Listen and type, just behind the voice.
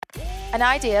An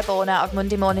idea born out of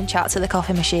Monday morning chats at the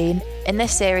coffee machine. In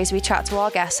this series, we chat to our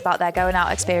guests about their going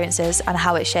out experiences and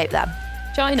how it shaped them.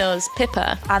 Join us,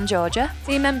 Pippa And Georgia,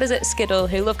 team members at Skiddle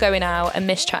who love going out and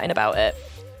miss chatting about it.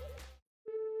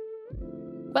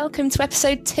 Welcome to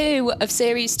episode 2 of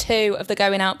series 2 of the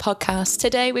Going Out podcast.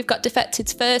 Today we've got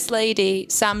Defected's first lady,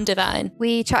 Sam Devine.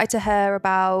 We chatted to her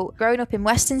about growing up in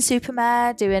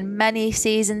Weston-super-Mare, doing many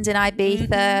seasons in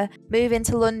Ibiza, moving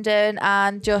to London,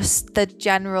 and just the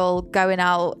general going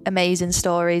out amazing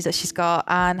stories that she's got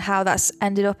and how that's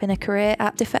ended up in a career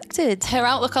at Defected. Her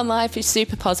outlook on life is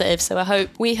super positive, so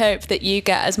we hope that you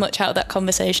get as much out of that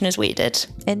conversation as we did.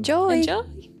 Enjoy.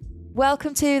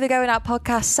 Welcome to the Going Out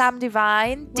podcast, Sam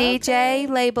Devine, DJ,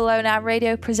 label owner and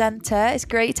radio presenter. It's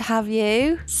great to have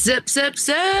you. Sup. Thanks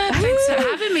for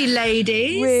having me,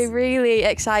 ladies. We're really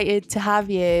excited to have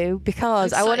you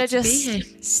because I want to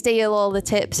just steal all the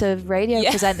tips of radio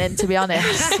presenting, to be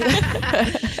honest.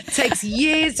 Takes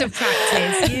years of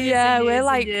practice. We're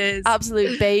like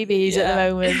absolute babies at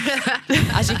the moment.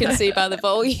 As you can see by the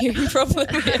volume, probably.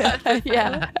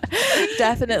 Yeah,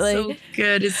 definitely.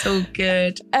 It's all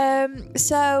good.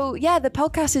 The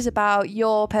podcast is about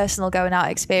your personal going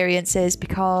out experiences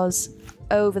because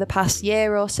over the past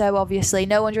year or so, obviously,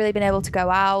 no one's really been able to go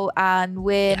out and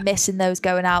we're missing those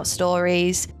going out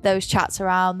stories, those chats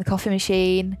around the coffee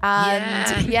machine.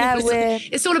 And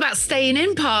it's all about staying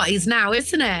in parties now,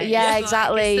 isn't it? Yeah,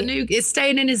 exactly. It's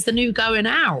staying in is the new going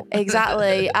out.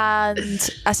 Exactly. And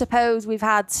I suppose we've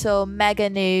had some mega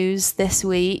news this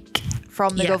week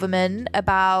from the government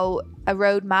about a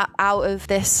roadmap out of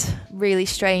this really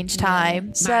strange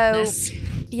time. Madness. So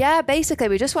basically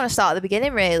we just want to start at the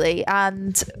beginning really.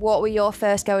 And what were your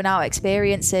first going out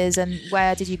experiences and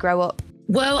where did you grow up?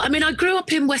 Well, I mean, I grew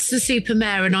up in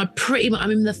Weston-super-Mare and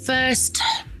the first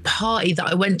party that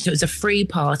I went to, it was a free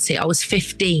party. I was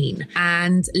 15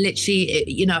 and literally,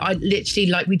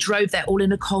 we drove there all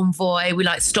in a convoy. We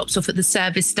stopped off at the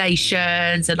service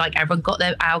stations and everyone got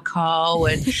their alcohol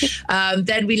and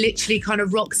then we literally kind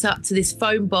of rocked up to this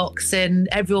phone box and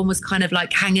everyone was kind of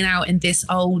hanging out in this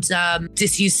old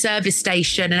disused service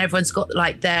station and everyone's got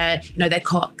their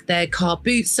car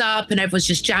boots up and everyone's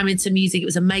just jamming to music. It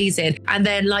was amazing. And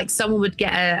then someone would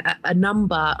get a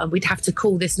number and we'd have to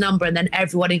call this number and then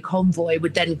everyone in convoy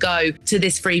would then go to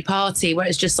this free party where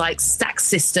it's just stack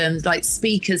systems,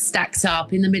 speakers stacked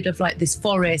up in the middle of this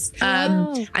forest,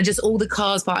 and just all the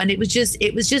cars by, and it was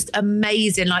just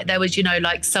amazing. There was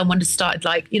someone just started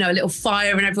a little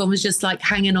fire and everyone was just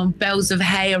hanging on bales of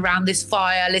hay around this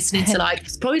fire listening to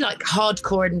it's probably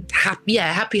hardcore and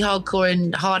happy hardcore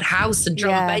and hard house and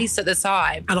drum and bass at the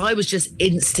time, and I was just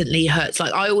instantly hurt.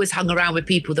 I always hung around with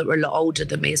people that were a lot older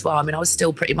than me as well. I mean, I was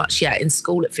still pretty much in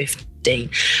school at 15. And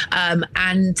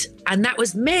that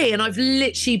was me, and I've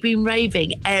literally been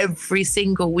raving every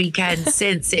single weekend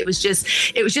since. It was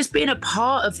just being a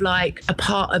part of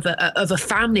a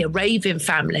family, a raving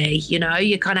family. You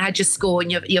kind of had your school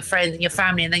and your friends and your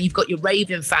family, and then you've got your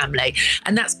raving family,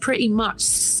 and that's pretty much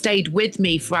stayed with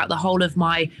me throughout the whole of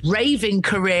my raving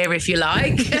career, if you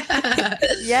like.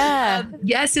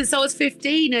 Since I was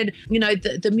 15, and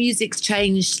the music's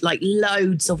changed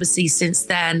loads obviously since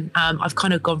then. I've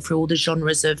kind of gone through all the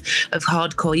genres of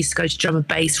hardcore. I used to go to drum and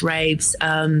bass raves,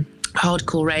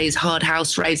 hardcore raves, hard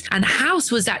house raves, and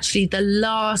house was actually the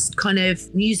last kind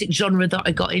of music genre that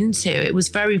I got into. It was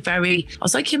very, very, I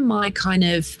was in my kind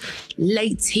of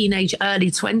late teenage,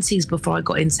 early 20s before I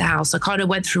got into house. I kind of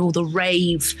went through all the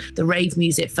rave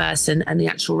music first and the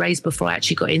actual raves before I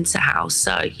actually got into house.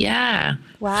 So yeah.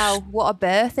 Wow, what a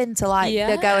birth into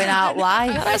the going out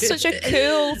life. That's such a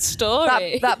cool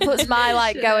story. That puts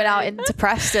my going out into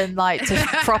Preston to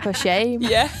proper shame.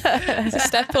 Yeah, to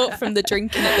step up from the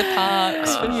drinking at the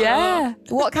parks. Yeah.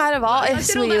 What kind of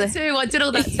artists were you? I did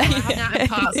all that too. I hung out in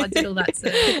parks. I did all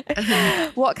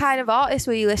that too. What kind of artists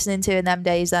were you listening to in them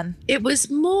days then? It was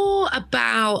more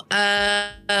about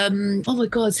oh my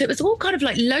god, so it was all kind of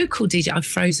local DJ. I'm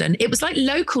frozen. It was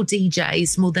local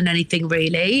DJs more than anything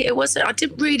really. It wasn't, I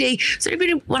didn't really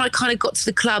when I kind of got to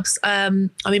the clubs,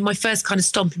 my first kind of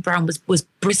stomping ground was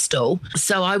Bristol,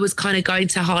 so I was kind of going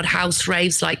to hard house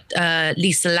raves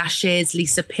Lisa Lashes,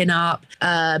 Lisa Pinup.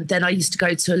 Then I used to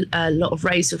go to a lot of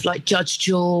raves with Judge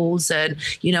Jules and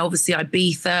obviously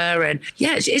Ibiza, and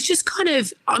it's just kind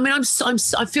of,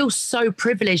 I feel so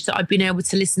privileged that I've been able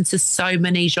to listen to so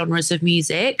many genres of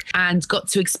music and got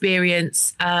to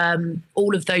experience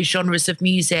all of those genres of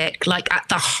music, like at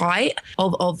the height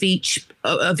of each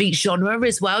genre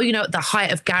as well. You know, at the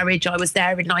height of garage, I was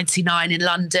there in '99 in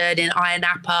London, in Iron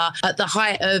Appa. At the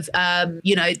height of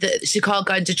the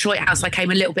Chicago and Detroit house, I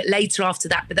came a little bit later after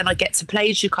that, but then I get to play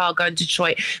in Chicago and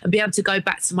Detroit and be able to go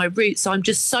back to my roots. So I'm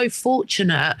just so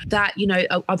fortunate that, you know,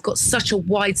 I've got such a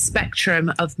wide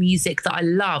spectrum of music that I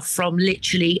love, from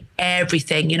literally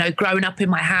everything. You know, growing up in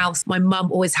my house, my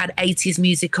mum always had 80s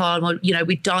music on. You know,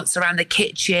 we'd dance around the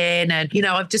kitchen, and, you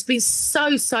know, I've just been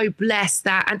so blessed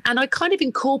that, and I kind of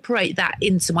incorporate that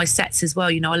into my sets as well.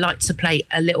 You know, I like to play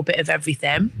a little bit of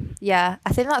everything. Yeah,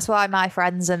 I think that's why my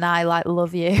friends and I like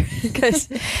love you, because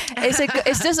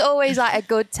it's just always like a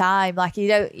good time. Like,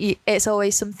 it's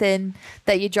always something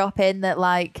that you drop in that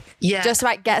like just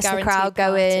like gets the crowd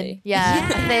going. Yeah,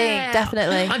 I think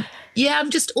definitely. I'm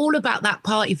just all about that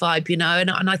party vibe, you know,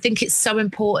 and I think it's so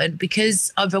important,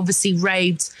 because I've obviously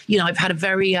raved. You know, I've had a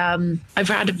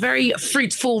very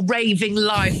fruitful raving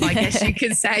life, I guess you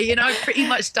could say. You know, I've pretty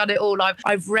much done it all.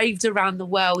 I've raved around the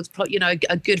world, you know,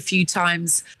 a good few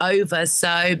times over.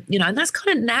 So, you know, and that's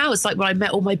kind of now, it's like when I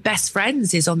met all my best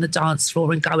friends is on the dance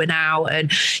floor and going out,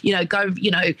 and, you know,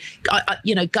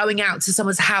 going out to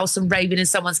someone's house and raving in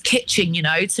someone's kitchen. You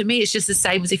know, to me, it's just the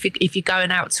same as if you're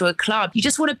going out to a club. You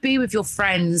just want to be with your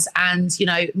friends, and, you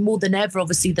know, more than ever,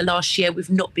 obviously the last year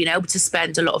we've not been able to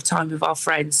spend a lot of time with our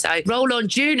friends. So roll on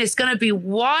June, it's going to be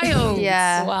wild.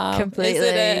 Yeah, wow, completely.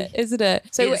 Isn't it?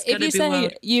 So if you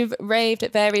say you've raved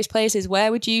at various places,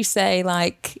 where would you say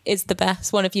like is the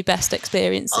best, one of your best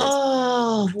experiences?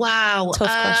 Oh wow, tough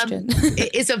question.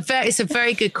 It's a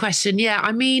very good question. Yeah,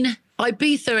 I mean,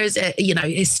 Ibiza is, you know,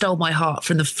 it stole my heart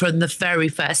from the very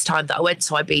first time that I went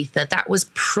to Ibiza. That was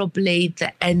probably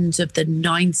the end of the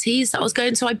 90s that I was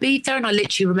going to Ibiza. And I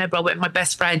literally remember I went with my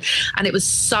best friend, and it was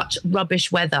such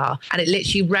rubbish weather, and it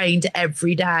literally rained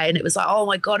every day. And it was like, oh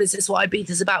my God, is this what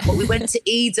Ibiza's about? But we went to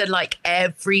Eden like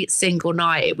every single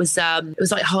night. It was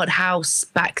like hard house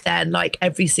back then, like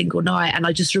every single night. And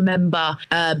I just remember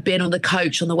being on the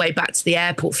coach on the way back to the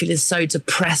airport, feeling so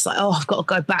depressed, like, oh, I've got to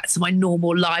go back to my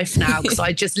normal life now. Because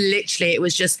I just literally, it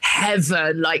was just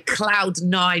heaven, like cloud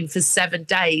 9 for 7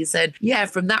 days. And yeah,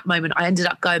 from that moment, I ended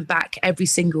up going back every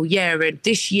single year. And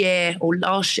this year, or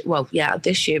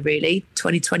this year really,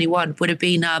 2021 would have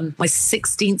been my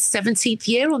 16th, 17th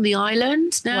year on the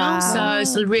island now. Wow.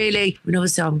 So really, I mean,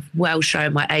 obviously I'm well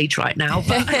showing my age right now,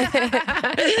 but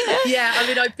yeah, I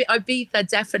mean, I've been there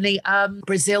definitely.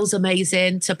 Brazil's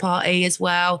amazing to party as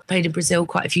well. Played in Brazil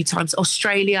quite a few times,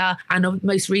 Australia, and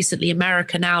most recently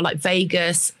America now, like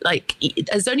Vegas. Like,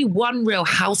 there's only one real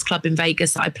house club in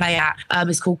Vegas that I play at.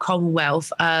 It's called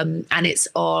Commonwealth, and it's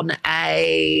on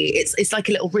it's like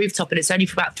a little rooftop, and it's only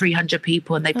for about 300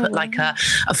 people, and they put like a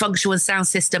functional sound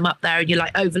system up there, and you're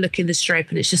like overlooking the strip,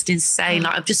 and it's just insane.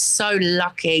 Like, I'm just so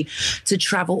lucky to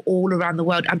travel all around the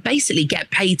world and basically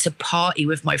get paid to party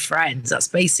with my friends. That's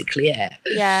basically it.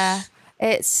 Yeah.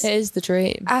 It is the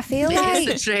dream. I feel like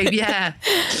it's the dream, yeah.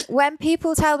 When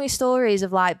people tell me stories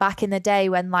of like back in the day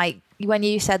when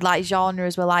you said like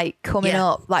genres were like coming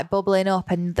up, like bubbling up,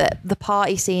 and the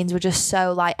party scenes were just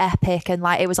so like epic, and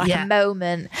like it was like a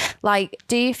moment. Like,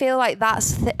 do you feel like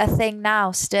that's a thing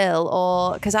now still?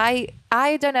 Or because I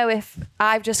don't know if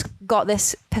I've just got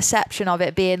this perception of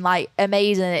it being like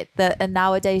amazing and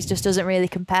nowadays just doesn't really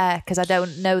compare, because I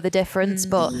don't know the difference.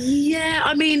 But yeah,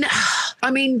 I mean,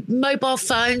 mobile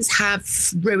phones have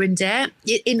ruined it.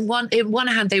 In one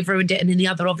hand, they've ruined it, and in the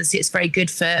other, obviously, it's very good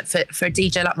for a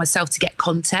DJ like myself to get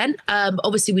content.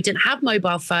 Obviously, we didn't have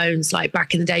mobile phones like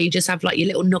back in the day. You just have like your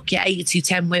little Nokia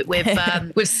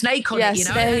 8210 with Snake on it, you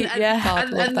know,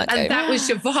 and that was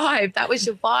your vibe. That was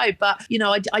your vibe. But you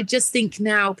know, I just think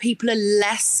now people are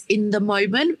less in the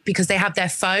moment because they have their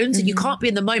phones, and you can't be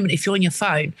in the moment if you're on your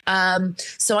phone.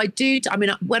 So I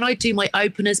mean, when I do my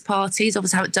openers parties,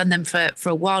 obviously I haven't done them for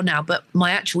a while now, but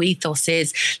my actual ethos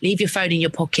is leave your phone in your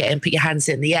pocket and put your hands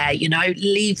in the air, you know,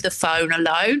 leave the phone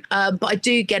alone. But I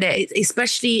do get it,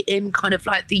 especially in kind of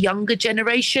like the younger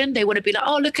generation. They want to be like,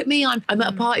 oh, look at me, I'm at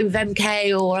a party with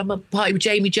MK, or I'm at a party with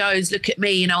Jamie Jones, look at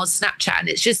me, you know, on Snapchat. And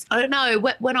it's just, I don't know,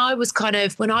 when I was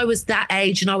that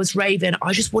age and I was raving,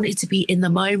 I just wanted to be in the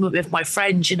moment with my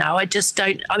friends, you know. I'd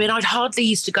hardly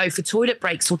used to go for toilet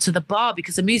breaks or to the bar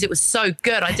because the music was so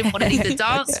good. I didn't want to leave the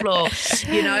dance floor,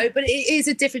 you know. But is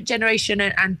a different generation,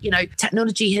 and you know,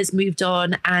 technology has moved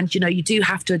on, and you know, you do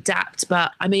have to adapt.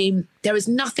 But I mean, there is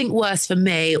nothing worse for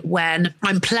me when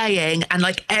I'm playing and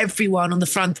like everyone on the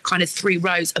front kind of 3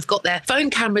 rows have got their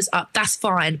phone cameras up. That's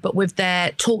fine, but with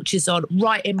their torches on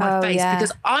right in my face,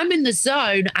 because I'm in the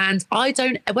zone, and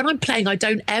when I'm playing, I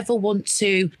don't ever want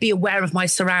to be aware of my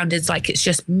surroundings. Like it's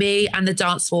just me and the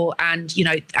dance floor, and you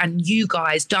know, and you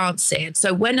guys dancing.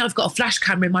 So when I've got a flash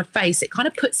camera in my face, it kind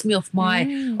of puts me off my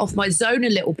zone a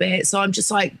little bit. So I'm just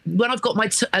like, when I've got my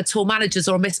tour managers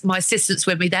or my assistants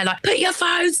with me, they're like, put your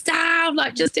phones down,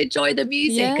 like just enjoy the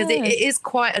music, because it is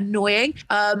quite annoying.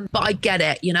 But I get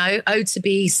it, you know. To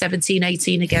be 17,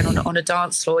 18 again on a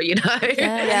dance floor, you know.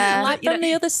 Like from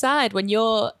the other side, when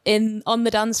you're on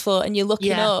the dance floor and you're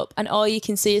looking up and all you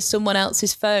can see is someone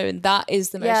else's phone, that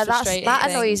is the most frustrating that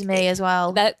thing. annoys me as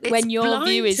well. That when your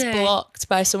view is blocked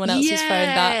by someone else's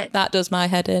phone, that does my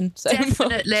head in so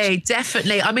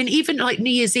definitely. I mean, even like New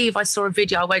Year's Eve, I saw a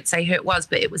video, I won't say who it was,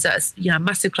 but it was at a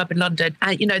massive club in London,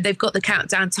 and you know, they've got the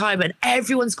countdown timer and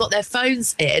everyone's got their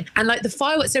phones in, and like the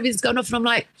fireworks, everything's going off, and I'm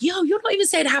like, yo, you're not even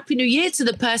saying Happy New Year to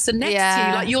the person next to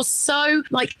you. Like you're so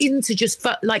like into just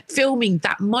like filming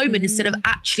that moment instead of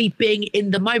actually being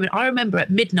in the moment. I remember at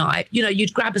midnight, you know,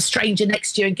 you'd grab a stranger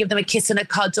next to you and give them a kiss and a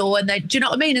cuddle, and then, do you know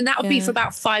what I mean? And that would be for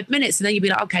about 5 minutes, and then you'd be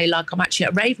like, okay, like I'm actually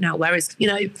at a rave now. Whereas, you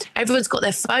know, everyone's got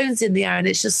their phones in the air, and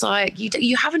it's just like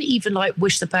you haven't even like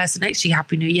wished the person next to you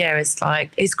Happy New Year. It's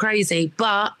like, it's crazy,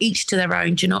 but each to their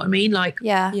own. Do you know what I mean? Like,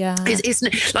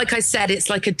 it's like I said, it's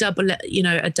like a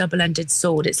double-ended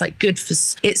sword. It's like good for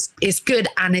it's good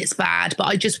and it's bad. But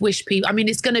I just wish people, I mean,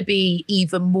 it's going to be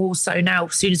even more so now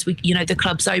as soon as we, you know, the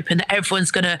club's open, that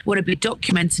everyone's going to want to be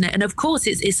documenting it. And of course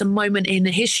it's a moment in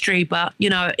history, but you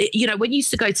know, when you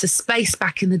used to go to Space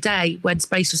back in the day, when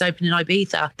Space was open in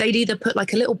Ibiza, they'd either put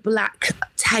like a little black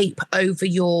tape over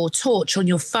your torch on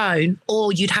your phone,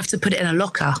 or you'd have to put it in a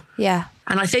locker. Yeah.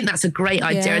 And I think that's a great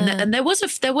idea. And there was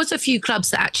a few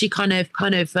clubs that actually kind of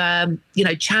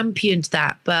championed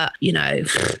that. But, you know,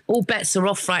 all bets are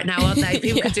off right now, aren't they?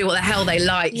 People can do what the hell they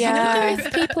like. Yeah. I don't know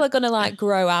if people are going to like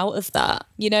grow out of that,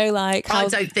 you know, like. I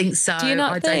don't think so. Do you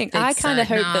not think? I kind of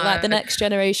hope that like the next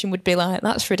generation would be like,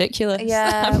 that's ridiculous.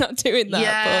 Yeah. I'm not doing that.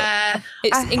 Yeah. But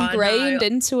it's ingrained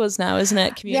into us now, isn't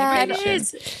it? Communication. Yeah, it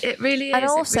is. It really is. And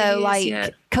also,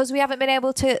 because we haven't been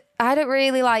able to, I don't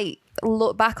really like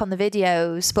look back on the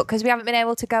videos, but because we haven't been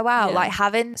able to go out, like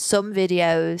having some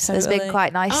videos has been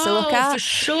quite nice to look at. For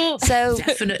sure. So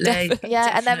definitely.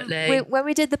 Yeah. Definitely. And then when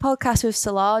we did the podcast with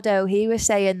Solardo, he was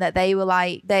saying that they were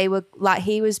like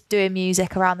he was doing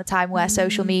music around the time where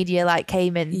social media like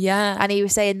came in. Yeah. And he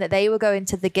was saying that they were going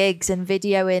to the gigs and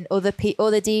videoing other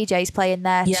DJs playing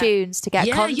their tunes to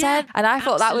get content. Yeah. And I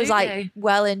thought that was like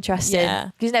well interesting. Yeah.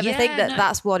 You never think that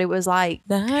that's what it was like.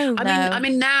 No. I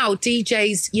mean now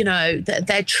DJs, you know, that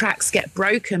their tracks get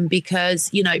broken because,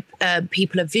 you know,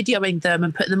 people are videoing them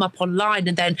and putting them up online,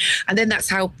 and then that's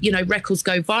how, you know, records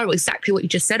go viral. Exactly what you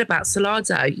just said about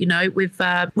Solardo, you know, with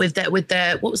their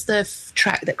what was the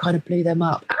track that kind of blew them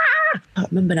up? I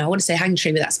can't remember now. I want to say Hang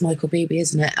Tree, but that's Michael Beebe,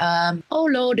 isn't it? Oh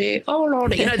Lordy,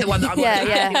 you know, the one that I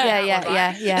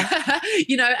yeah.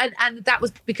 You know, and that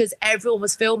was because everyone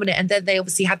was filming it, and then they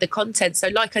obviously had the content. So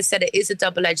like I said, it is a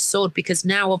double-edged sword, because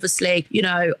now obviously, you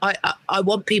know, I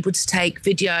want people to take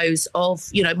videos of,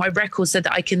 you know, my records so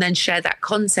that I can then share that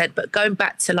content. But going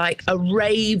back to like a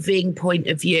raving point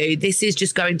of view, this is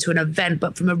just going to an event,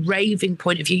 but from a raving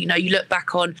point of view, you know, you look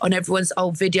back on everyone's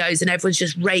old videos and everyone's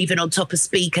just raving on top of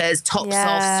speakers, tops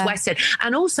off, sweating.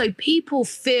 And also people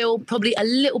feel probably a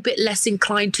little bit less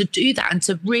inclined to do that and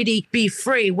to really be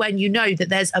free when you know that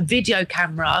there's a video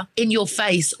camera in your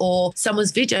face or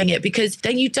someone's videoing it, because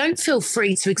then you don't feel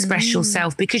free to express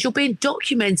yourself because you're being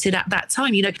documented at that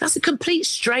time. You know, that's a complete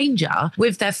stranger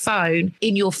with their phone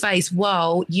in your face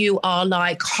while you are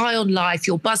like high on life,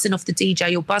 you're buzzing off the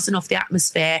DJ, you're buzzing off the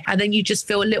atmosphere, and then you just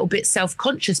feel a little bit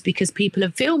self-conscious because people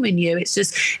are filming you. It's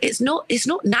just, it's not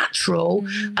natural.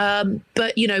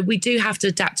 But you know, we do have to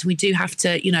adapt and we do have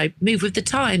to, you know, move with the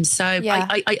times. So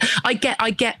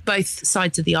I get both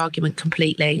sides of the argument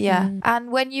completely. Yeah.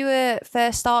 And when you were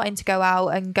first starting to go out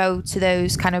and go to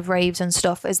those kind of raves and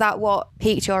stuff, is that what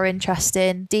piqued your interest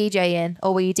in DJing,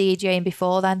 or were you DJing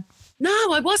before then?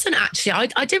 No, I wasn't actually.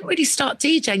 I didn't really start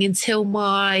DJing until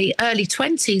my early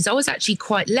 20s. I was actually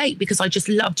quite late because I just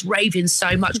loved raving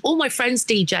so much. All my friends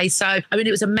DJ. So, I mean,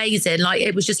 it was amazing. Like,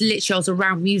 it was just literally, I was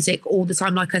around music all the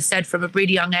time. Like I said, from a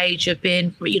really young age of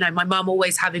being, you know, my mum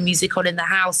always having music on in the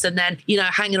house, and then, you know,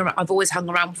 hanging around. I've always hung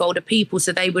around with older people.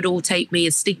 So they would all take me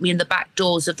and sneak me in the back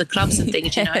doors of the clubs and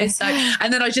things, you know. So,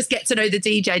 and then I just get to know the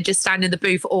DJ, just stand in the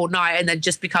booth all night, and then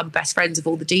just become best friends with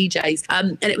all the DJs.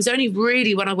 And it was only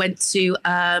really when I went to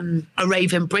a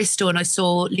rave in Bristol and I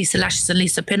saw Lisa Lashes and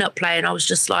Lisa Pinup play, and I was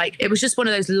just like, it was just one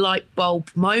of those light bulb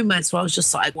moments where I was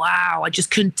just like, wow, I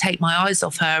just couldn't take my eyes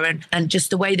off her, and just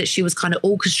the way that she was kind of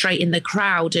orchestrating the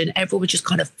crowd, and everyone was just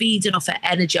kind of feeding off her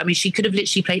energy. I mean, she could have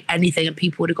literally played anything and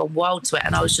people would have gone wild to it.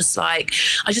 And I was just like,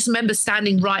 I just remember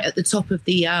standing right at the top of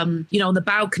the, you know, on the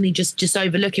balcony, just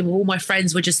overlooking, where all my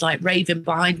friends were just like raving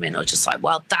behind me. And I was just like,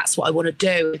 well, that's what I want to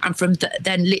do. And from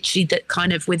then literally that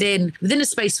kind of within a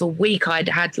space of a week, I'd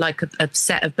had like a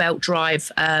set of belt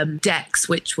drive decks,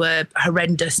 which were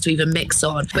horrendous to even mix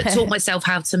on, but taught myself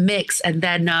how to mix, and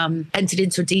then entered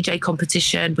into a DJ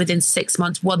competition within 6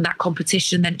 months, won that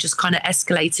competition. Then it just kind of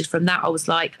escalated from that. I was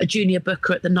like a junior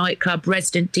booker at the nightclub,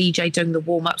 resident DJ doing the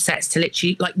warm-up sets to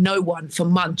literally like no one for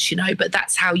months, you know, but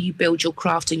that's how you build your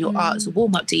craft and your art as a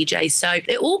warm-up DJ. So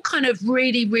it all kind of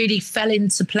really, really fell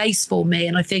into place for me.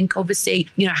 And I think obviously,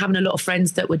 you know, having a lot of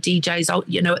friends that were DJs,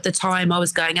 you know, at the time I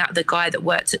was going out with the guy that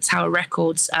worked at Tower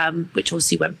Records, which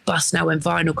obviously went bust now when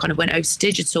vinyl kind of went over to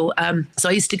digital. So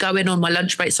I used to go in on my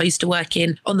lunch breaks. So I used to work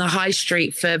in on the high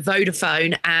street for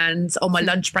Vodafone, and on my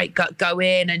lunch break go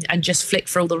in and just flick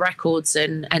for all the records,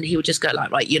 and he would just go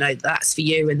like, right, you know, that's for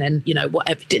you. And then, you know,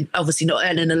 whatever, obviously not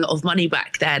earning a lot of money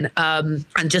back then, and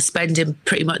just spending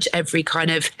pretty much every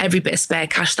bit of spare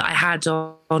cash that I had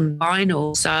on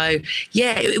vinyl. So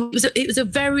yeah,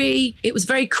 it was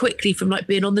very quickly from like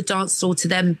being on the dance floor to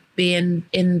them being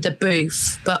in the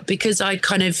booth. But because I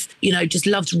kind of, you know, just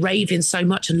loved raving so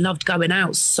much and loved going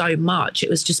out so much, it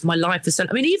was just my life.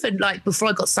 I mean, even like before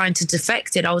I got signed to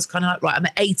Defected, I was kind of like, right, I'm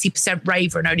an 80%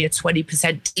 raver and only a 20%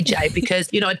 DJ, because,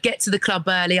 you know, I'd get to the club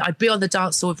early, I'd be on the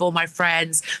dance floor with all my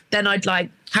friends, then I'd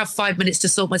like have 5 minutes to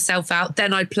sort myself out,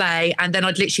 then I'd play, and then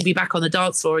I'd literally be back on the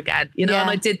dance floor again, you know. And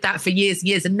I did that for years and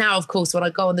years. And now, of course, when I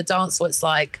go on the dance floor, it's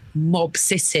like mob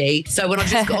city. So when I've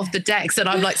just got off the decks and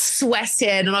I'm like sweating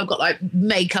and I've got like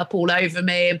makeup all over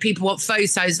me and people want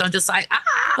photos, and I'm just like,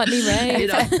 let me rave. You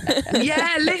know?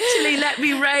 Yeah, literally, let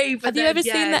me rave. Have you ever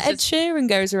seen that Ed Sheeran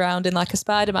goes around in like a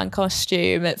Spider-Man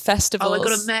costume at festivals? Oh my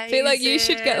God, amazing. I feel like you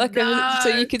should get like so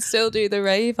you could still do the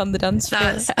rave on the dance floor.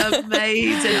 That's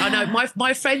amazing. I know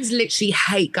my friends literally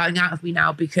hate going out with me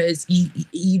now, because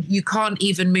you can't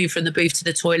even move from the booth to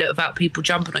the toilet without people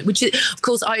jumping on it, which is, of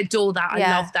course, I adore that. I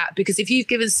love that, because if you've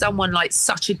given someone like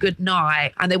such a good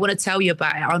night and they want to tell you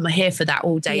about it, I'm here for that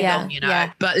all day long, you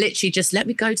know. But literally, just let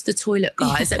me go to the toilet,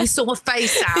 guys. Let me sort my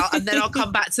face out, and then I'll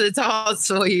come back to the dance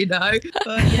floor, you know.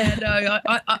 But yeah, no,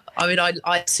 I mean, I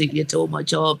absolutely adore my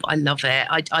job. I love it.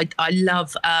 I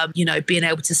love, you know, being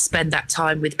able to spend that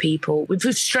time with people, with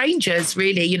strangers,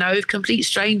 really, you know, with complete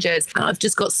strangers. And I've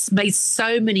just made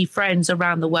so many friends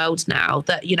around the world now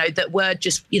that, you know, that were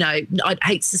just, you know, I'd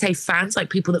hate to say fans, like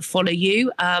people that follow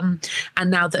you, and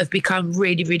now that have become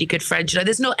really, really good friends. You know,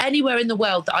 there's not anywhere in the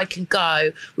world that I can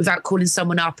go without calling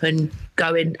someone up and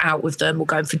going out with them or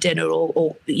going for dinner,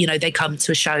 or you know, they come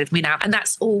to a show with me now, and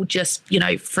that's all just, you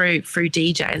know, through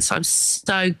DJ. And so I'm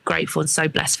so grateful and so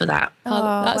blessed for that.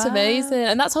 That's amazing.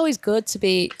 And that's always good to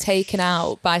be taken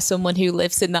out by someone who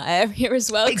lives in that area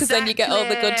as well, because then you get all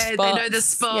the good spots. They know the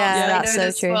spots. Yeah, that's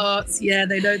so true. Spots. Yeah,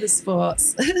 they know the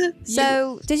spots.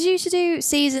 So did you used to do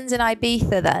seasons in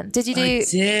Ibiza then? Did you do? I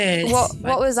did.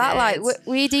 What was that like?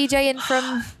 Were you DJing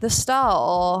from the start,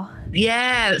 or?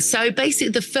 Yeah, so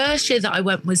basically the first year that I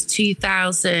went was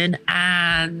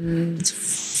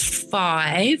 2005.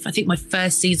 I think my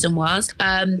first season was.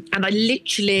 And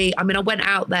I went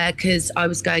out there because I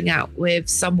was going out with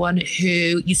someone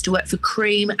who used to work for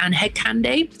Cream and Head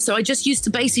Candy. So I just used to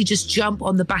basically just jump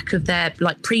on the back of their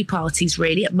like pre-parties,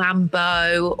 really, at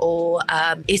Mambo or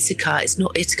Ithaca. It's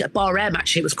not Ithaca, Bar M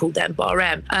actually it was called then, Bar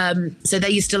M. So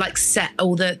they used to like set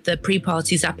all the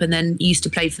pre-parties up, and then used to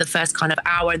play for the first kind of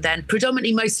hour, and then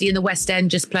predominantly mostly in the West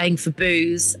End, just playing for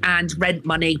booze and rent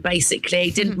money, basically.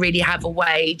 Didn't really have a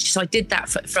wage. So I did that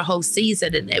for a whole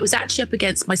season. And it was actually up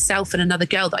against myself and another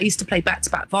girl that I used to play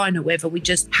back-to-back vinyl with. And we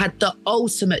just had the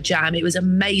ultimate jam. It was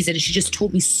amazing. And she just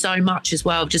taught me so much as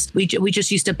well. We just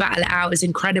used to battle it out. It was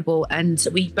incredible. And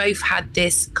we both had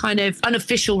this kind of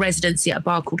unofficial residency at a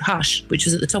bar called Hush, which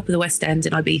was at the top of the West End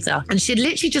in Ibiza. And she'd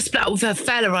literally just split up with her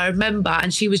fella, I remember.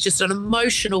 And she was just an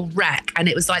emotional wreck. And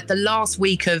it was like the last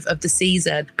week of the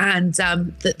season. And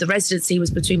the residency was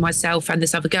between myself and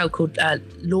this other girl called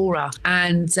Laura.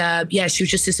 And she was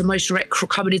just this emotional wreck,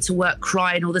 coming into work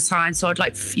crying all the time. So I'd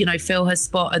like, fill her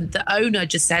spot. And the owner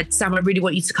just said, Sam, I really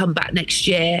want you to come back next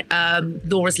year.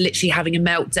 Laura's literally having a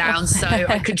meltdown, so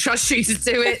I can trust you to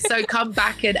do it. So come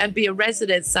back and be a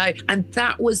resident. So, and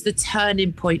that was the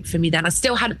turning point for me then. I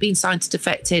still hadn't been signed to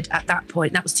Defected at that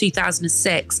point. That was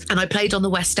 2006. And I played on the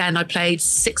West End. I played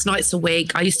 6 nights a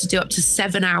week. I used to do up to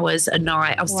 7 hours a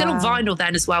night. I was still on vinyl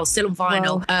then as well, still on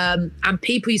vinyl. And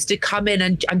people used to come in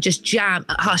and just jam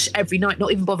at Hush every night,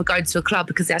 not even bother going to a club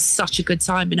because they had such a good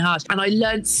time in Hush. And I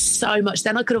learned so much.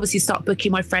 Then I could obviously start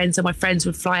booking my friends, and my friends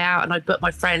would fly out and I'd book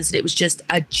my friends, and it was just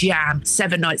a jam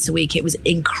 7 nights a week. It was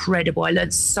incredible. I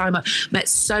learned so much, met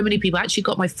so many people. I actually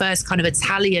got my first kind of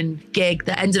Italian gig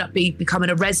that ended up becoming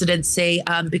a residency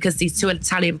because these 2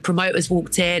 Italian promoters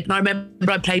walked in. And I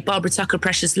remember I played Barbara Tucker,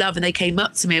 Precious Love, and they came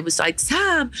up to me and was like,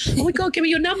 Sam, oh my God, give me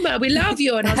your number. We love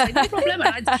you. And I was like, no problem.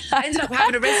 And I ended up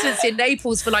having a residency in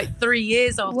Naples for like 3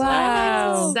 years after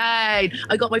that. Insane.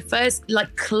 I got my first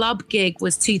like club gig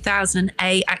was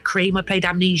 2008 at Cream. I played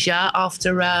Amnesia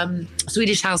after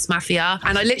Swedish House Mafia.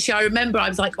 And I remember I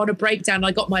was like on a breakdown.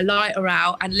 I got my lighter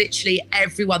out, and literally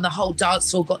everyone, the whole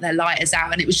dance floor got their lighters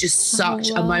out. And it was just such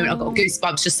a moment. I got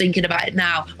goosebumps just thinking about it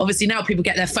now. Obviously now people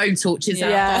get their phone torches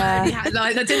out.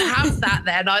 I didn't have that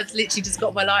then. I literally just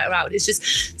got my lighter out. It's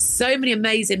just so many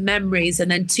amazing memories.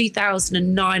 And then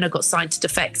 2009, I got signed to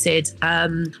Defected. I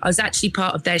was actually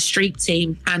part of their street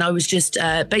team, and I was just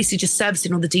basically just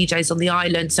servicing all the DJs on the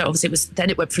island. So obviously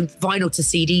it went from vinyl to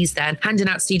CDs then, handing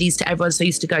out CDs to everyone. So I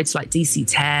used to go to like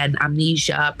DC10,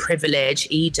 Amnesia, Privilege,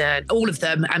 Eden, all of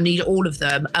them, Amnesia, all of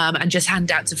them, and just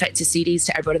hand out Defected CDs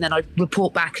to everyone. And then I'd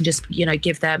report back and just,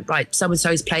 give them, right,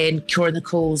 so-and-so's playing Curing the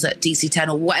Calls at DC10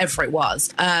 or whatever it was.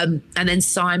 And then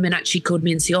Simon actually called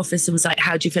me into the office and was like,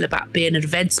 how do you feel about being an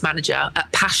events manager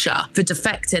at Pasha for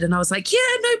Defected? And I was like, yeah,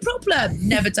 no problem.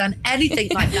 Never done anything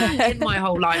like that in my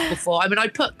whole life before. I mean, I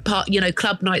put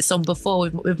club nights on before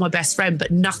with my best friend,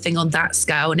 but nothing on that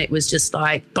scale. And it was just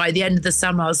like, by the end of the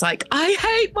summer, I was like, I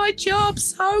hate my job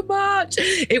so much.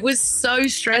 It was so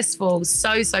stressful,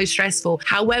 so stressful.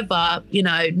 However,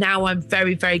 now I'm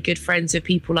very, very good friends with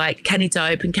people like Kenny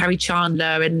Dope and Carrie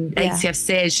Chandler and ATF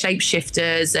Sears,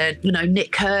 Shapeshifters, and,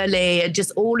 Nick Hurley, and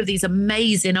just all of these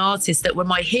amazing artists that were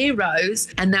my heroes.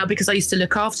 And now, because I used to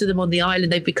look after them on the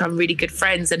island, they've become really good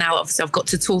friends. And now obviously I've got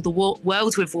to tour the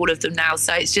world with all of them now.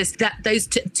 So it's just that those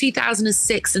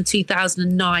 2006 and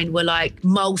 2009 were like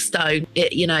milestone,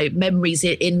 memories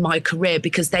in my career,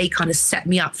 because they kind of set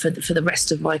me up for the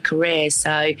rest of my career.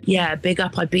 So yeah, big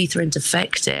up Ibiza and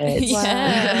Defected.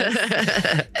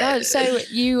 God, so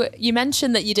you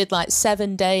mentioned that you did like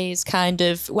 7 days kind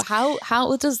of.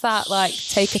 How does that like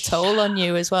take a toll on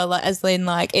you as well? Like, as in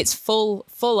like it's full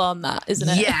on that, isn't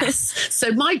it? Yes.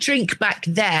 So my drink back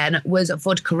then was a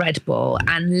vodka Red Bull,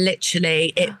 and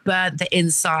literally it burnt the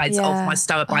insides of my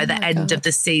stomach by the end of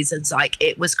the seasons. Like,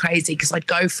 it was crazy because I'd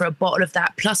go for a bottle of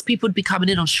that, plus people would be coming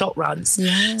in on shot runs.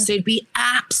 So you'd be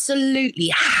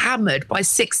absolutely hammered by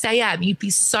 6 a.m. You'd be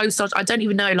so I don't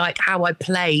even know like how I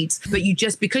played, but you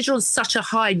just, because you're on such a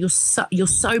high and you're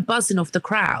so buzzing off the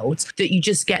crowd that you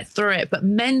just get through it. But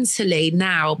mentally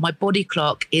now my body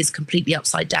clock is completely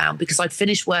upside down, because I'd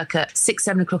finish work at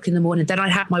 6-7 o'clock in the morning, then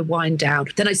I'd have my wind down,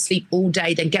 then I'd sleep all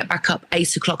day, then get back up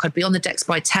 8 o'clock, I'd be on the decks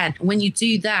by 10. And when you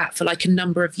do that for like a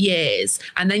number of years,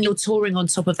 and then you're touring on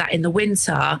top of that in the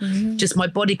winter, just my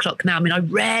body clock now, I mean, I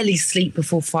rarely sleep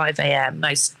before 5 a.m.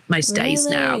 most days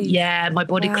now. Yeah, my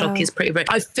body clock is pretty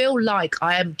I feel like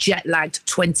I am jet lagged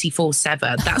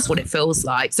 24/7. That's what it feels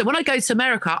like. So when I go to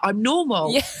America, I'm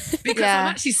normal because I'm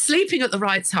actually sleeping at the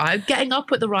right time, getting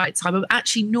up at the right time. I'm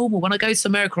actually normal. When I go to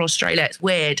America or Australia, it's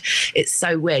weird. It's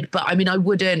so weird. But I mean, I've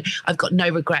got no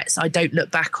regrets. I don't look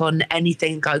back on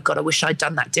anything and go, God, I wish I'd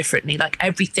done that differently. Like,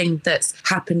 everything that's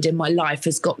happened in my life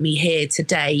has got me here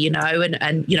today,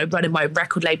 and running my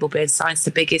record label, being signed to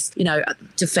the biggest,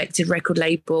 Defected record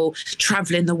label,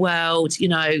 traveling the world,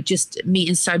 just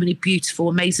meeting so many beautiful,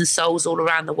 amazing souls all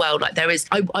around the world. Like,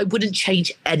 I wouldn't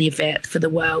change any of it for the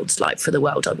world. Like, for the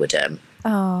world, I wouldn't.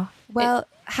 Oh, well,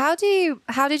 how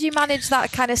did you manage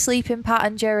that kind of sleeping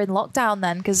pattern during lockdown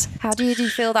then? Because how did you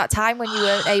feel that time when you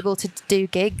weren't able to do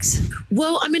gigs?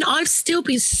 Well, I mean, I've still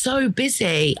been so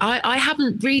busy. I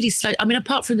haven't really slowed. I mean,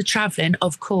 apart from the traveling,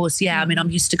 of course, I mean,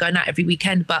 I'm used to going out every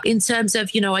weekend. But in terms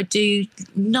of, I do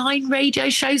 9 radio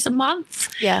shows a month.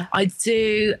 Yeah. I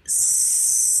do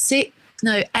 6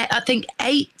 no, I think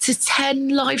 8 to 10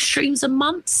 live streams a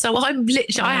month. So I'm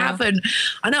literally,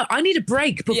 I know I need a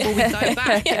break before we go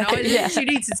back. You know, I literally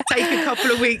need to take a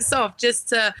couple of weeks off just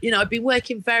to, you know, I've been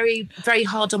working very, very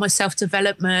hard on my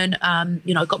self-development.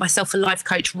 You know, I got myself a life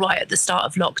coach right at the start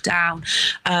of lockdown,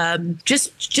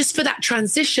 just for that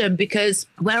transition, because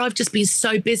where I've just been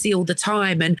so busy all the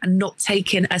time and not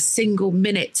taking a single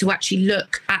minute to actually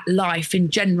look at life in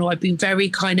general, I've been very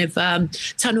kind of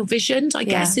tunnel visioned, I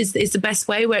guess is the best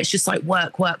way, where it's just like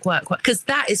work, because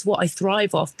that is what I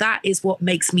thrive off. That is what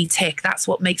makes me tick. That's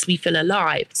what makes me feel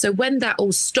alive. So when that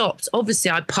all stopped,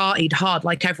 obviously I partied hard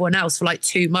like everyone else for like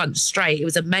 2 months straight. It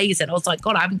was amazing. I was like,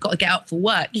 God, I haven't got to get up for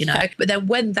work, you know. But then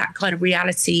when that kind of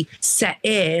reality set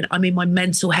in, I mean, my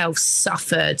mental health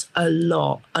suffered a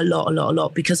lot,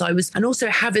 because I was, and also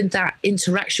having that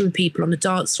interaction with people on the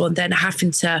dance floor and then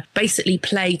having to basically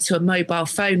play to a mobile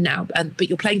phone now, but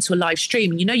you're playing to a live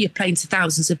stream and you know you're playing to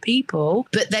thousands of people,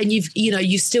 but then you've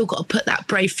still got to put that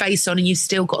brave face on and you've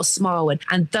still got to smile.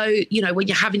 And though, you know, when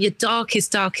you're having your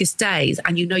darkest days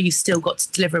and you know you've still got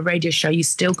to deliver a radio show, you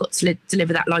still got to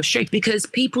deliver that live stream, because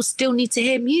people still need to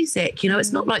hear music. You know,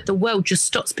 it's not like the world just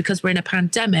stops because we're in a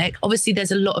pandemic. Obviously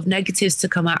there's a lot of negatives to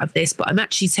come out of this, but I'm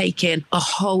actually taking a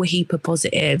whole heap of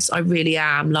positives. I really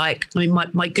am. Like, I mean,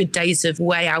 my good days have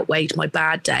way outweighed my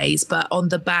bad days, but on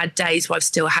the bad days where I've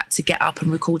still had to get up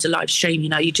and record a live stream, you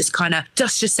know, you just kind of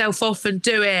dust yourself off and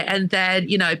do it. And then,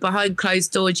 you know, behind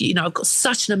closed doors, you know, I've got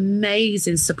such an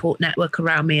amazing support network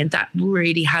around me, and that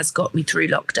really has got me through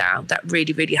lockdown. That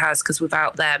really, really has, because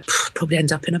without them, probably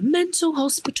end up in a mental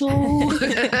hospital.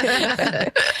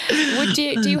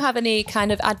 Do you have any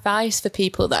kind of advice for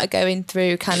people that are going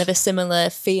through kind of a similar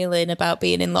feeling about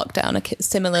being in lockdown, a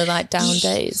similar like down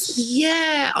days?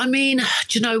 Yeah, I mean,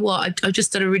 do you know what? I've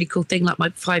just done a really cool thing, like my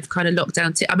 5 kind of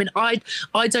lockdown tips. I mean,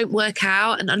 I don't work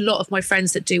out, and a lot of my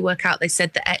friends that do work out, they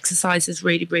said that exercise is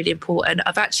really, really important.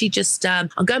 I've actually just, I'm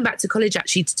going back to college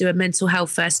actually to do a mental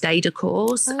health first aider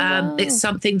course. It's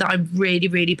something that I'm really,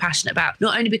 really passionate about,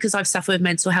 not only because I've suffered with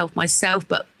mental health myself,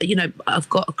 but, you know, I've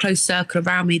got a close circle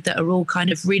around me that are all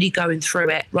kind of really going through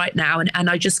it right now. And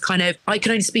I just kind of, I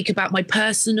can only speak about my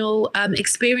personal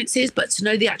experiences, but to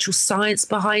know the actual science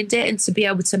behind it and to be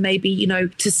able to maybe, you know,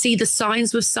 to see the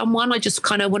signs with someone, I just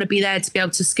kind of want to be there to be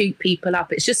able to scoop people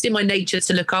up. It's just in my nature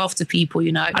to look after people,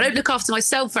 you know. I don't look after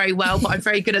myself very well, but I'm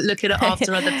very good at looking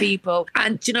after other people.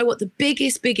 And do you know what? The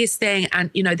biggest thing, and,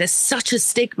 you know, there's such a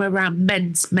stigma around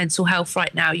men's mental health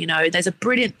right now, you know. There's a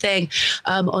brilliant thing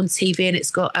on TV, and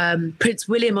it's got Prince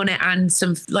William on it and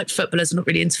some like footballers. I'm not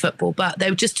really into football, but they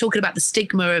were just talking about the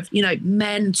stigma of, you know,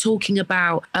 men talking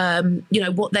about, you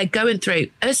know, what they're going through.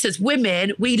 Us as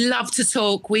women, we love to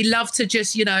talk. We love to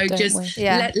just, you know,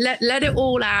 let it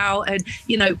all out. And,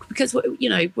 you know, because,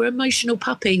 we're emotional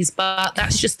puppies, but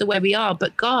that's just the way we are.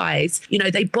 But guys, you know,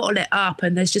 they bottle it up,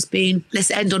 and there's just been,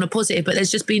 let's end on a positive, but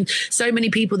there's just been so many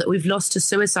people that we've lost to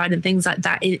suicide and things like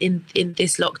that in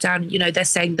this lockdown. You know, they're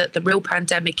saying that the real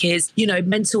pandemic is, you know,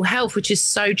 mental health, which is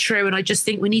so true. And I just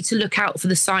think we need to look out for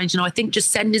the signs. You know, I think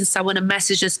just sending someone a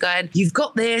message just going, you've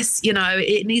got this, you know,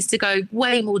 it needs to go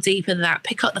way more deeper than that.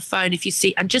 Pick up the phone if you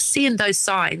see, and just seeing those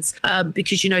signs,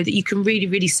 because you know that you can really,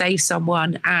 really save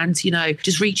someone. And, you know,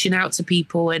 just reaching out to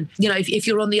people. And, you know, if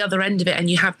you're on the other end of it and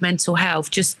you have mental health,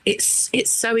 just it's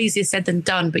so easier said than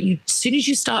done. But as soon as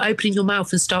you start opening your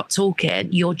mouth and start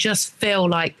talking, you'll just feel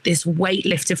like this weight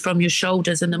lifted from your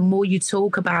shoulders. And the more you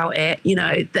talk about it, you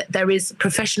know, that there is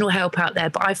professional help out there.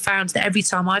 But I've found that every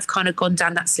time I've kind of gone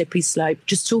down that slippery slope,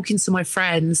 just talking to my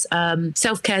friends,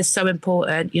 self-care is so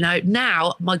important. You know,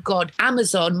 now, my God,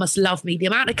 Amazon must love me. The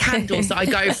amount of candles that I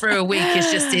go through a week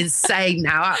is just insane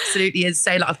now, absolutely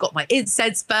insane. Like, I've got my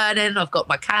incense burning, I've got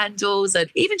my candles, and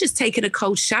even just taking a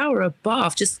cold shower, a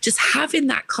bath, just having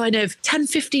that kind of 10,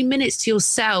 15 minutes to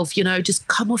yourself, you know, just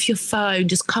come off your phone,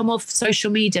 just come off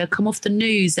social media, come off the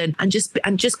news, and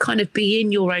just kind of be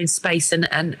in your own space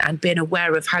and being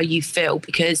aware of how you feel,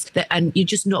 because and you're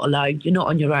just not alone. You're not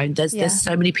on your own. There's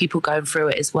so many people going through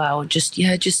it as well. You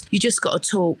just got to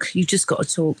talk. You just got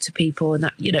to talk to people, and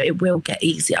that, you know, it will get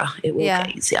easier. It will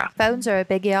get easier. Phones are a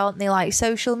biggie, aren't they? Like,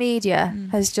 social media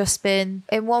has just been,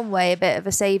 in one way, a bit of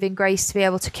a saving grace to be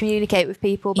able to communicate with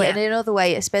people, but in another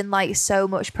way, it's been like so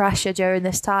much pressure during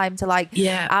this time to like,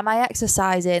 am I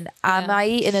exercising? Am I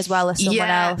eating as well as someone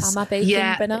else? Am I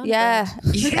baking banana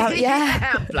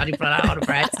bread? Bloody banana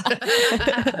bread.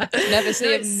 Never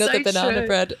see another banana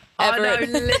bread ever. I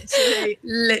know,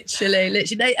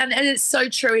 literally, and it's so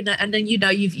true. And then, you know,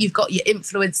 you've got your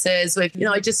influencers with, you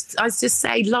know, I just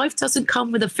say life doesn't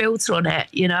come with a filter on it.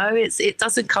 You know, it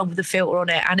doesn't come with a filter on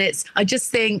it, and I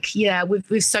just think,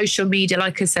 with social media,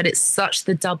 like I said, it's such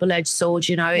the double-edged sword,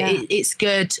 you know. It's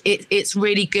good. It's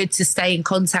really good to stay in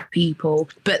contact with people,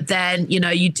 but then, you know,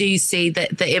 you do see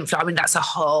that the influence. I mean, that's a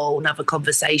whole nother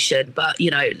conversation, but, you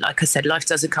know, like I said, life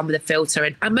doesn't come with a filter,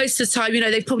 and most of the time, you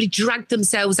know, they've probably dragged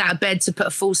themselves out of bed to put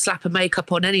a full slap of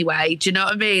makeup on anyway. Do you know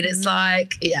what I mean? It's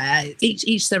like, yeah,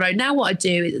 each their own. Now what I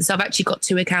do is I've actually got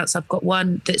two accounts. I've got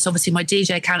one that's obviously my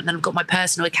DJ account, and then I've got my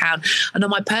personal account, and on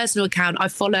my personal account I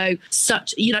follow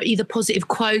such, you know, either positive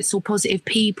quotes or positive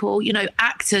people. You know,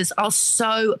 actors are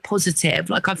so positive.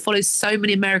 Like, I follow so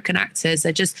many American actors.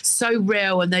 They're just so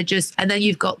real, and then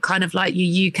you've got kind of like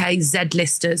your UK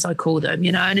Z-listers, I call them,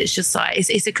 you know, and it's just like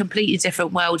it's a completely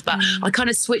different world. But I kind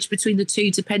of switch between the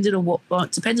two depending on what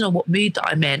mood that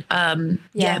I'm in.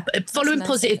 But following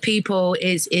positive people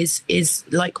is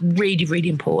like really, really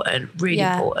important. Really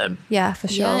important. Yeah, for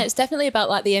sure. Yeah, it's definitely about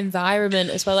like the environment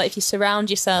as well. Like, if you surround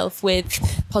yourself with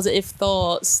positive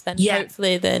thoughts, then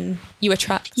hopefully then you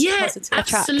attract positive.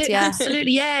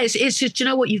 Absolutely. Yeah, it's just, you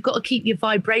know what, you've got to keep your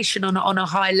vibration on a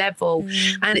high level.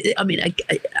 And I mean,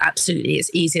 absolutely, it's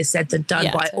easier said than done.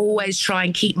 But I always try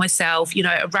and keep myself, you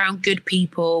know, around good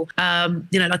people.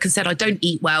 You know, like I said, I don't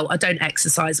eat well, I don't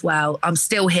exercise well. I'm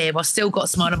still here. I've still got a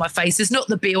smile on my face. It's not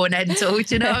the be all and end all.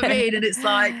 Do you know what I mean? And it's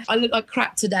like, I look like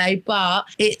crap today, but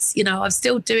it's, you know, I'm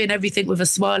still doing everything with a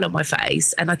smile on my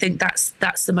face. And I think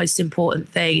that's the most important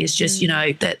thing, is just, you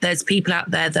know, that there's people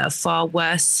out there that are far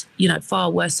worse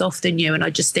off than you. And I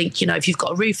just think, you know, if you've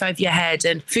got a roof over your head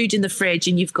and food in the fridge,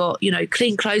 and you've got, you know,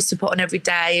 clean clothes to put on every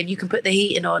day, and you can put the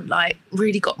heating on, like,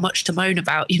 really got much to moan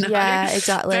about, you know? Yeah,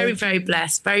 exactly. Very, very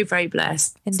blessed. Very, very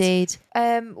blessed. Indeed.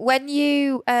 When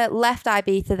you left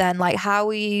Ibiza then, like, how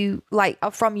were you, like,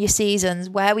 from your seasons,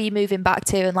 where were you moving back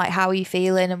to, and like, how were you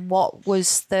feeling, and what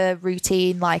was the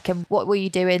routine like, and what were you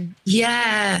doing?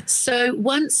 Yeah. So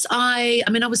once I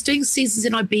was doing seasons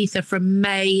in Ibiza from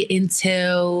May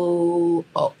until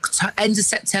end of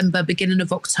September, beginning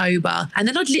of October. And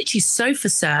then I'd literally sofa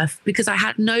surf, because I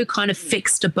had no kind of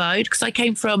fixed abode, because I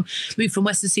moved from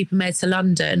Weston-super-Mare to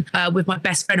London with my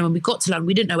best friend. And when we got to London,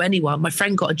 we didn't know anyone. My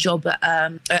friend got a job at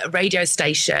a radio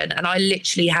station, and I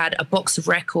literally had a box of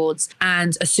records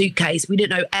and a suitcase. We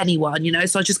didn't know anyone, you know,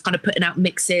 so I was just kind of putting out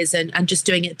mixes and just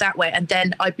doing it that way. And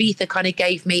then Ibiza kind of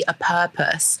gave me a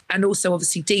purpose. And also,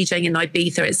 obviously, DJing in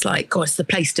Ibiza, it's like, God, it's the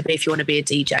place to be if you want to be a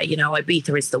DJ. You know,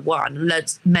 Ibiza is the one.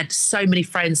 Met so many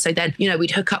friends. So then, you know,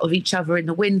 we'd hook up with each other in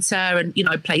the winter, and, you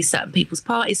know, play certain people's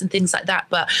parties and things like that.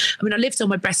 But I mean, I lived on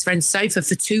my best friend's sofa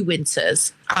for 2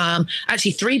 winters.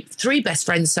 Actually three best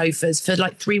friends sofas for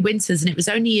like 3 winters. And it was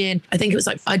only I think it was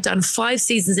like, I'd done 5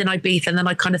 seasons in Ibiza, and then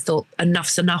I kind of thought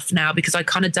enough's enough now, because I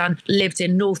kind of lived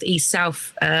in North, East,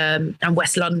 South and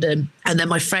West London. And then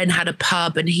my friend had a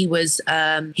pub, and he was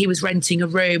renting a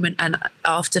room, and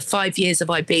after 5 years of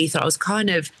Ibiza, I was kind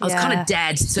of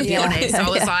dead, to be honest. I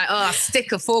was like, oh,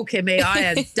 stick a fork in me, I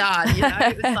am done. You know,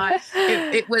 it was like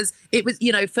it was,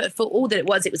 you know, for all that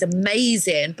it was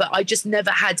amazing, but I just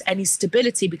never had any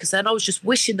stability, because then I was just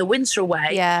wishing the winter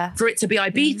away for it to be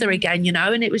Ibiza again, you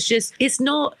know. And it was just, it's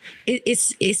not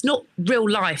real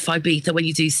life Ibiza when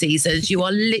you do seasons. You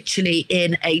are literally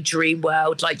in a dream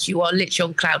world. Like, you are literally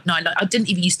on cloud 9. Like, I didn't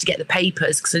even used to get the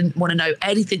papers, because I didn't want to know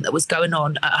anything that was going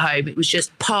on at home. It was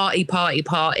just party,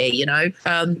 you know.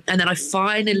 And then I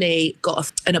finally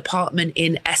got an apartment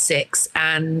in Essex,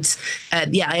 and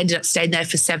I ended up staying there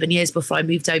for 7 years before I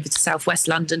moved over to Southwest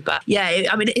London. But yeah,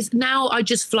 I mean, it's now I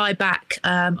just fly back.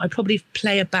 I probably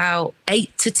play about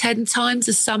 8 to 10 times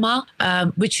a summer,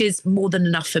 which is more than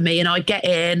enough for me. And I get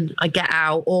in, I get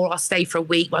out, or I'll stay for a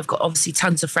week. I've got obviously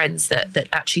tons of friends that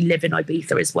actually live in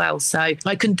Ibiza as well. So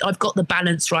I've got the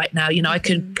balance right now. You know, I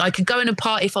can go in and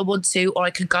party if I want to, or I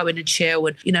can go in and chill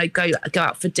and, you know, go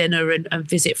out for dinner and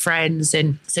visit friends.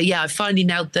 And so, yeah, I finally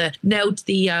nailed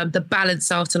the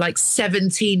balance after like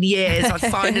 17 years. I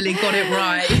finally got it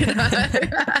right. You know?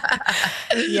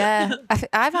 Yeah,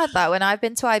 I've had that when I've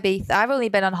been to Ibiza. I've only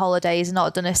been on holidays,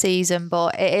 not done a season,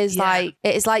 but it is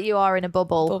like you are in a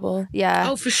bubble. Yeah.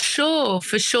 Oh, for sure.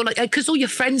 Like, because all your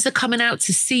friends are coming out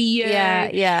to see you.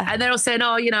 Yeah. And they're all saying,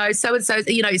 oh, you know, so and so,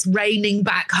 you know, it's raining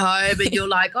back home, and you're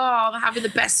like, oh, I'm having the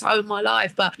best time of my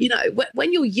life. But, you know,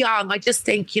 when you're young, I just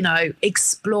think, you know,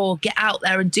 explore, get out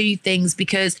there and do things,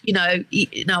 because, you know,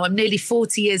 I'm nearly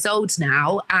 40 years old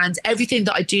now, and everything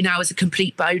that I do now is a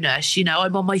complete bonus. You know,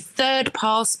 I'm on my 3rd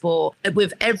passport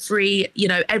with every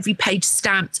every page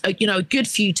stamped, a good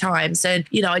few times. And,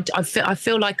 I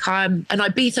feel like I'm an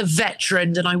Ibiza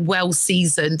veteran and I'm well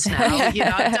seasoned now. I've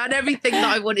done everything that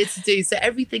I wanted to do. So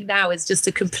everything now is just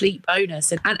a complete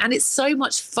bonus. And it's so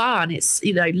much fun. It's,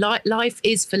 life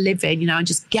is for living, and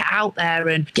just get out there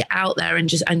and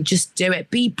just do it.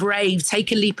 Be brave,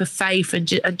 take a leap of faith and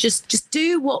just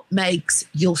do what makes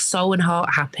your soul and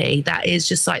heart happy. That is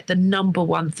just like the number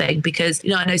one thing, because,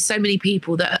 I know so many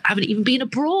people that haven't even been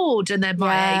abroad and they're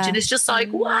my age, and it's just like,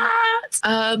 what?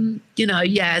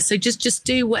 So just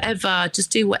do whatever,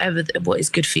 what is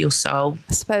good for your soul.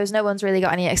 I suppose no one's really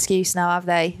got any excuse now, have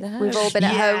they? No. We've all been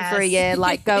at home for a year,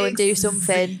 like go and do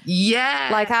something. Yeah.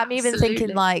 Like I'm even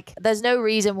thinking like there's no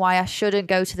reason why I shouldn't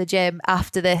go to the gym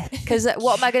after this, because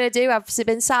what am I going to do? I've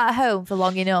been sat at home for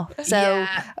long enough. So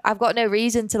I've got no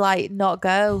reason to like not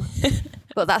go.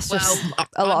 But that's just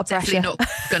a lot of pressure. I'm definitely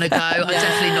not going to go. I'm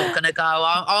definitely not going to go.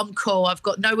 I'm cool. I've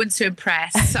got no one to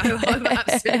impress. So I'm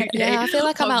absolutely... Yeah, I feel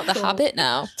like I'm out the habit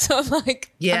now. So I'm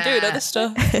like, I'm doing other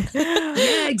stuff.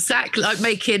 Yeah, exactly. Like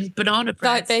making banana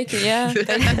bread. Like baking,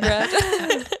 baking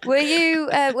bread. Were you,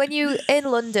 when you in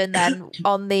London then,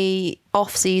 on the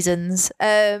off seasons,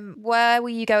 where were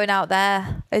you going out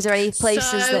there? Is there any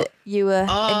places that you were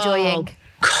enjoying?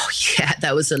 God, yeah,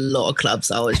 there was a lot of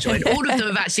clubs I was joining. All of them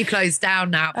have actually closed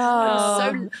down now.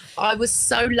 I was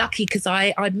so lucky because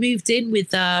I moved in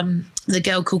with the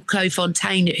girl called Chloe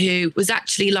Fontaine, who was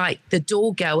actually like the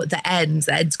door girl at the end.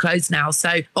 The end's closed now. So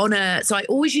I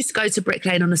always used to go to Brick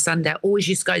Lane on a Sunday. I always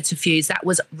used to go to Fuse. That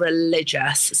was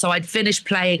religious. So I'd finish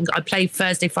playing. I'd play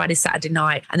Thursday, Friday, Saturday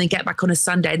night, and then get back on a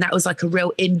Sunday. And that was like a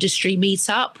real industry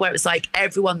meetup where it was like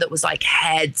everyone that was like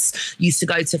heads used to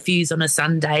go to Fuse on a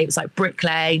Sunday. It was like Brick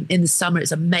Lane. In the summer,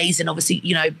 it's amazing. Obviously,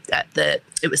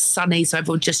 it was sunny, so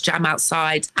everyone just jam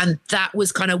outside. And that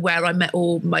was kind of where I met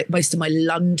most of my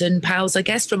London pals, I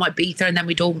guess, from Ibiza, and then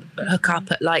we'd all hook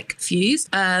up at like Fuse.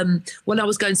 When I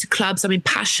was going to clubs,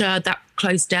 Pasha, that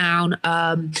closed down.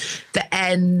 The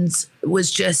End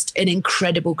was just an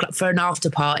incredible club for an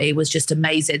after party, was just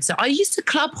amazing. So I used to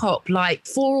club hop like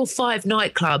 4 or 5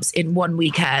 nightclubs in one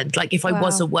weekend, like if I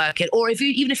wasn't working, or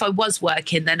even if I was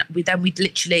working, then we'd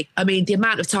literally, the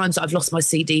amount of times that I've lost my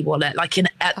CD wallet, like at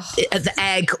the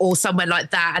Egg or somewhere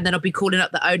like that, and then I'll be calling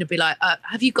up the owner, be like,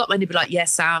 have you got mine? He'd be like,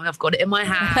 yes, Sam, I've got it in my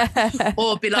hand.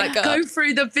 Or be like, go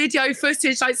through the video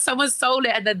footage, like someone stole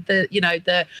it, and then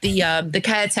the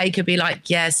caretaker be like,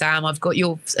 yeah, Sam, I've got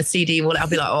your CD wallet. I'll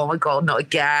be like, oh my God, not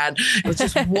again. It was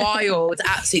just wild,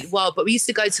 absolutely wild. But we used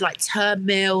to go to like Turn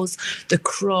Mills, the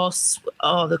Cross.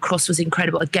 Oh, the Cross was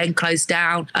incredible. Again, closed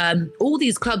down. All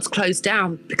these clubs closed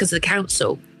down because of the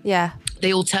council. Yeah.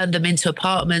 They all turned them into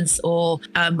apartments or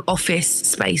office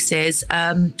spaces.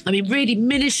 Really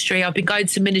ministry. I've been going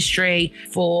to ministry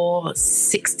for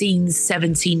 16,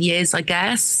 17 years, I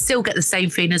guess. Still get the same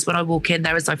feeling as when I walk in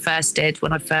there as I first did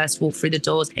when I first walked through the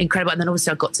doors. Incredible. And then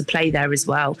obviously I got to play there as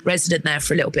well. Resident there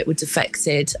for a little bit with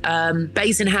Defected.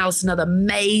 Basin House, another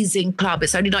amazing club.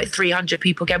 It's only like 300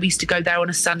 people. Again, we used to go there on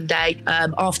a Sunday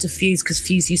after Fuse, because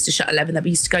Fuse used to shut 11. Then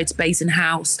we used to go to Basin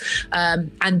House.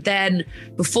 And then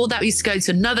before that, we used to go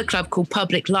to another club called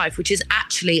Public Life, which is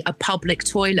actually a public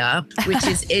toilet, which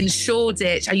is in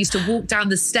Shoreditch. I used to walk down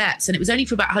the steps, and it was only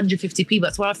for about 150 people.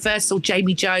 That's where I first saw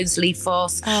Jamie Jones, Lee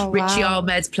Foss, Richie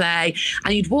Ahmed play.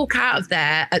 And you'd walk out of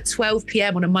there at 12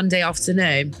 p.m. on a Monday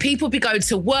afternoon. People would be going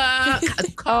to work,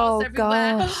 and cars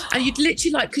everywhere. Gosh. And you'd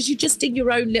literally because you're just in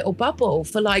your own little bubble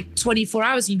for like 24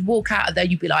 hours. You'd walk out of there,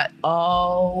 you'd be like,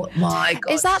 oh my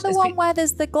God. Is that the one where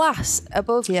there's the glass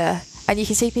above you? And you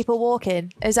can see people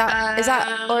walking. Is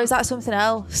that or is that something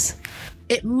else?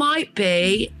 It might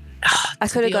be. I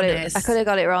could have got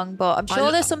it wrong, but I'm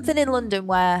sure there's something in London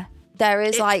where there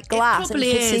is like glass and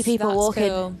you can see people walking.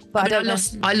 Cool. But I don't know.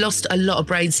 I lost a lot of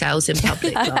brain cells in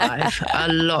Public Life.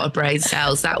 A lot of brain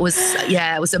cells. That was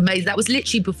it was amazing. That was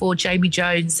literally before Jamie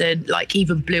Jones and like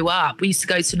even blew up. We used to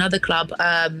go to another club.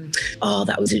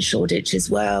 That was in Shoreditch as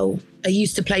well. I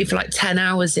used to play for like 10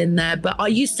 hours in there, but I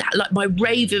used to, like my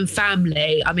raving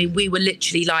family, we were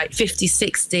literally like 50,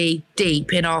 60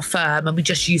 deep in our firm, and we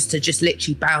just used to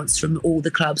literally bounce from all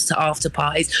the clubs to after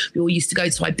parties. We all used to go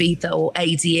to Ibiza or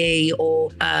ADE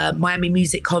or Miami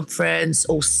Music Conference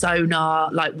or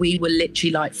Sonar. Like we were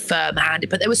literally like firm handed,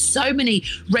 but there were so many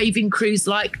raving crews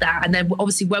like that. And then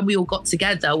obviously when we all got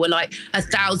together, we're like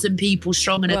 1,000 people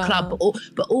strong in a club,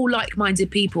 but all like-minded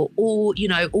people, all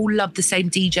loved the same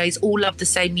DJs, all all loved the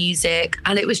same music.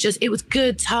 And it was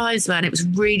good times, man. It was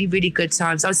really, really good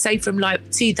times. I would say from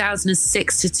like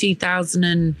 2006 to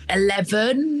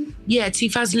 2011. Yeah,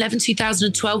 2011,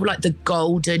 2012 were like the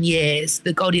golden years.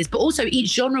 But also each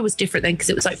genre was different then, because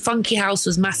it was like funky house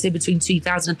was massive between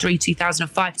 2003,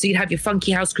 2005. So you'd have your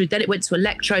funky house crew, then it went to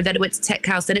electro, then it went to tech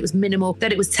house, then it was minimal,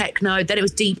 then it was techno, then it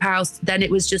was deep house, then it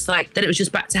was just back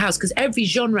to house, because every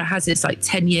genre has its like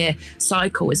 10-year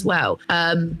cycle as well.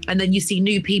 And then you see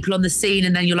new people on the scene,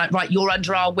 and then you're like, right, you're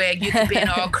under our wing, you can be in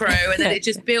our crew, and then it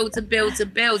just builds and builds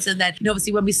and builds. And then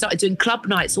obviously when we started doing club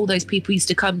nights, all those people used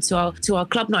to come to our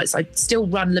club nights. I still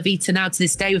run La Vita now to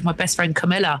this day with my best friend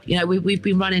Camilla. You know, we've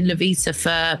been running La Vita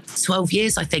for 12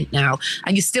 years, I think now,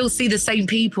 and you still see the same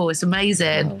people. It's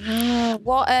amazing. Oh,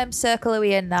 what circle are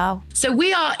we in now? So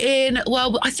we are in,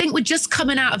 well, I think we're just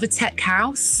coming out of a tech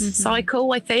house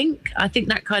cycle. I think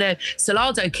that kind of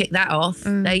Salado kicked that off.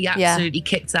 They absolutely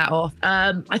kicked that off.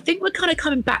 I think we're kind of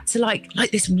coming back to like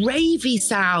this ravey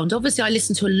sound. Obviously I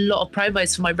listen to a lot of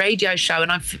promos for my radio show,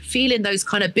 and I'm feeling those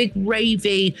kind of big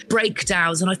ravey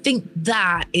breakdowns, and I think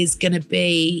that is going to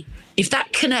be, if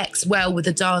that connects well with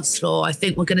the dance floor, I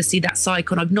think we're going to see that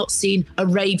cycle. And I've not seen a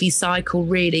ravey cycle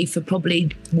really for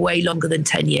probably way longer than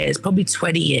 10 years, probably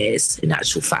 20 years in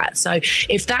actual fact. So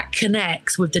if that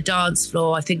connects with the dance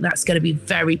floor, I think that's going to be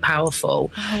very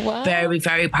powerful. Oh, wow. Very,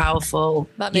 very powerful.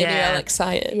 That made me all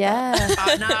excited. Yeah.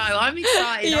 I know, I'm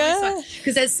excited.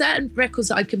 Because there's certain records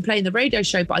that I can play in the radio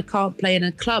show, but I can't play in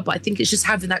a club. But I think it's just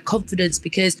having that confidence,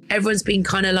 because everyone's been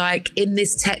kind of like in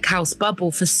this tech house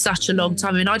bubble for such a long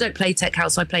time. I mean, I don't play tech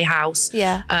house, I play house.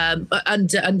 Yeah.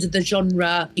 Under the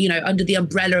genre, you know, under the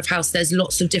umbrella of house, there's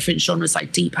lots of different genres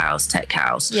like deep house, tech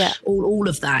house, all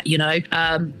of that, you know.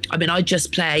 I mean, I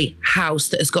just play house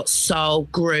that has got soul,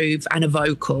 groove and a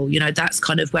vocal, you know. That's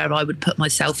kind of where I would put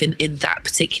myself in that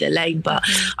particular lane. But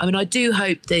I mean, I do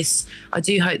hope this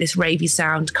ravey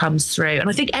sound comes through, and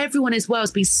I think everyone as well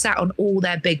has been sat on all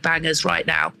their big bangers right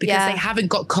now, because they haven't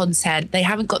got content, they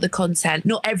haven't got the content.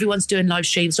 Not everyone's doing live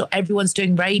streams, not everyone's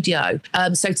doing radio.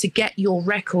 So to get your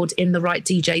record in the right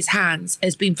DJ's hands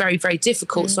has been very, very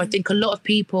difficult. So I think a lot of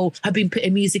people have been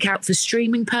putting music out for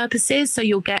streaming purposes. So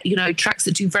you'll get, you know, tracks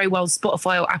that do very well on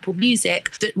Spotify or Apple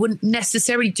Music that wouldn't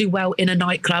necessarily do well in a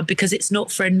nightclub, because it's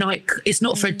not for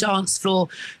a dance floor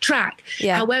track.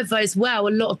 Yeah. However, as well, a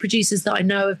lot of producers that I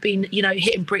know have been, you know,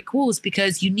 hitting brick walls,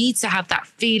 because you need to have that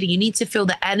feeling. You need to feel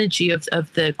the energy of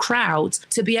the crowd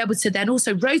to be able to then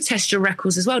also road test your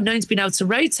records as well. No one's been able to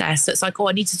road test. So it's like, oh,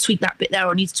 I need to tweak that bit there,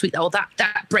 or I need to tweak that, or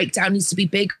that breakdown needs to be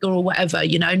bigger, or whatever,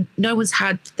 you know. No one's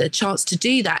had the chance to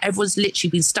do that. Everyone's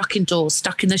literally been stuck indoors,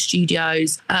 stuck in their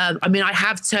studios. I mean, I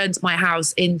have turned my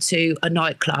house into a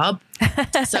nightclub.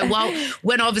 So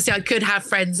when obviously I could have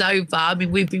friends over, I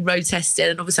mean, we've been road testing,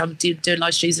 and obviously I'm doing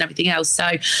live streams and everything else. So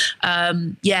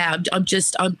I'm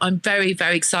very,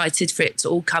 very excited for it to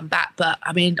all come back. But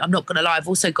I mean, I'm not going to lie, I've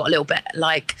also got a little bit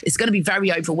like, it's going to be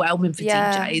very overwhelming for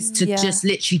DJs to just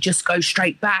literally just go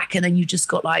straight back, and then you just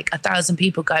got like 1,000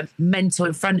 people going mental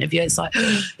in front of you. It's like,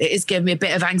 it is giving me a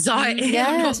bit of anxiety.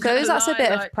 Yeah, I suppose that's a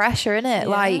bit of pressure, isn't it?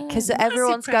 Like, because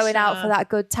everyone's going out for that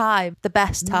good time, the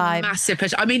best time. Massive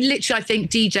pressure. I mean, literally, I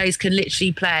think DJs can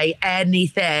literally play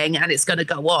anything and it's going to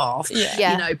go off,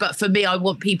 you know. But for me, I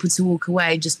want people to walk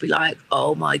away and just be like,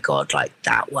 oh my God, like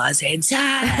that was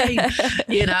insane,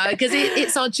 you know, because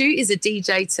it's our duty as a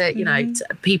DJ to, you know, to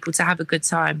people to have a good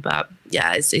time. But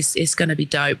yeah, it's going to be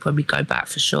dope when we go back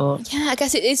for sure. Yeah, I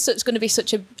guess it is going to be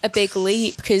such a big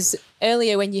leap, because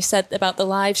earlier when you said about the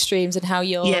live streams and how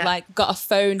you're like got a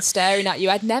phone staring at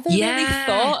you, I'd never really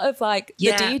thought of like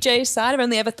the DJ side. I've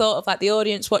only ever thought of like the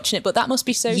audience watching it, but that must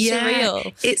be so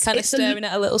surreal. It's kind of staring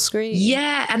at a little screen.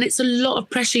 Yeah, and it's a lot of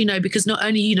pressure, you know, because not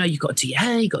only, you know, you've got to do your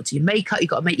hair, you've got to do your makeup,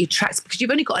 you've got to make your tracks, because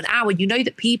you've only got an hour. You know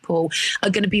that people are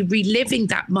going to be reliving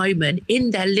that moment in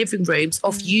their living rooms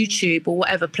off YouTube or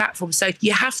whatever platform. So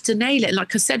you have to nail it. And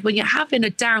like I said, when you're having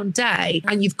a down day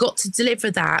and you've got to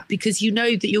deliver that, because you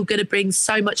know that you're going to bring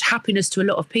so much happiness to a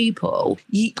lot of people,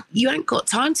 you ain't got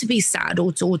time to be sad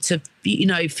or to you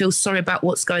know, feel sorry about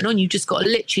what's going on. You just got to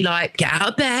literally like get out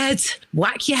of bed,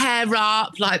 whack your hair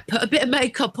up, like put a bit of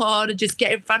makeup on and just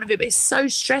get in front of it. But it's so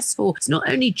stressful. It's not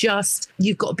only just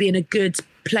you've got to be in a good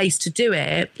place to do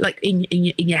it. Like in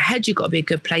your head, you've got to be a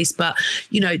good place. But,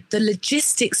 the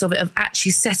logistics of it, of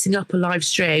actually setting up a live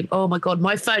stream. Oh my God,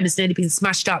 my phone has nearly been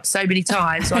smashed up so many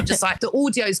times. So I'm just like, the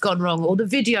audio's gone wrong or the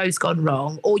video's gone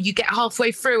wrong, or you get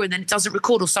halfway through and then it doesn't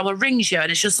record, or someone rings you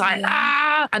and it's just like,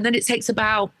 and then it takes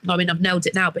about, I've nailed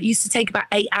it now, but it used to take about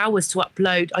 8 hours to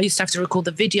upload. I used to have to record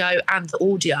the video and the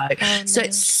audio. So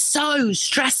it's so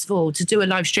stressful to do a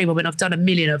live stream. I've done a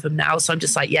million of them now. So I'm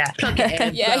just like, plug it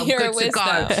in. You're a whiz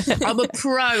now. I'm a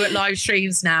pro at live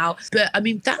streams now. But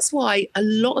that's why a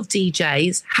lot of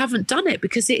DJs haven't done it,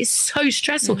 because it is so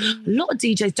stressful. A lot of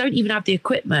DJs don't even have the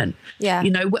equipment. Yeah.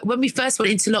 When we first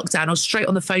went into lockdown, I was straight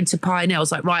on the phone to Pioneer. I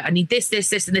was like, right, I need this, and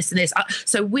this, and this.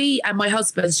 So we, and my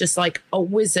husband's just like a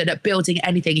wizard at building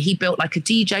anything. He built like a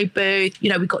DJ booth.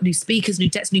 We got new speakers, new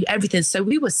decks, new everything. So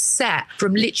we were set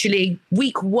from literally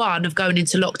week one of going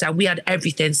into lockdown. We had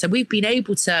everything. So we've been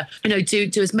able to,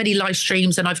 do as many live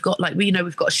streams. And I've got like,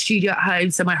 we've got a studio at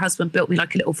home. So my husband built me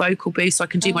like a little vocal booth so I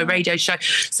can do my radio show.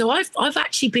 So I've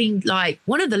actually been like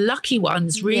one of the lucky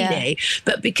ones, really. Yeah.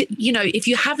 But because, if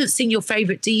you haven't seen your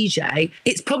favorite DJ,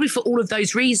 it's probably for all of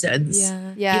those reasons.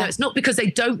 Yeah. It's not because they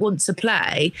don't want to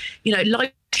play.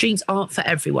 Live streams aren't for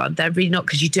everyone. They're really not,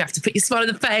 because you do have to put your smile on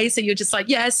the face and you're just like,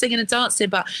 singing and dancing.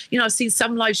 But, I've seen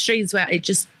some live streams where it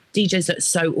just, DJs are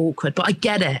so awkward, but I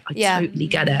get it. I totally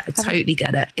get it. I totally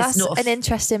get it. That's not an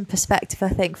interesting perspective, I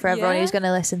think, for everyone who's going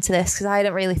to listen to this, because I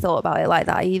hadn't really thought about it like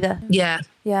that either. Yeah.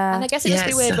 Yeah. And I guess it must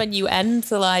be weird when you end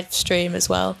the live stream as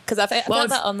well. Because I've done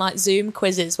that on like Zoom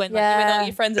quizzes when like, you're with all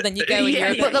your friends and then you go and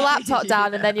you put the laptop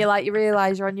down and then you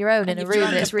realise you're on your own in a room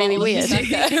and it's really weird.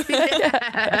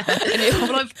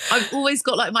 Well, I've always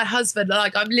got like my husband,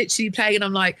 like I'm literally playing and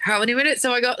I'm like, how many minutes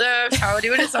have I got left? How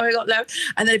many minutes have I got left?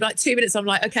 And then like 2 minutes, I'm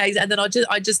like, okay. And then I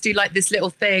just do like this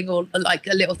little thing, or like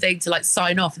a little thing to like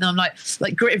sign off. And then I'm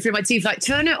like gritting through my teeth, like,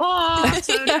 turn it off.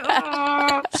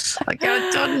 I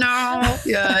get done now.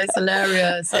 Yeah, it's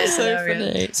hilarious. That's so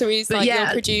funny. So he's like your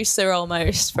producer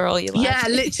almost for all your life. Yeah,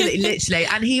 literally.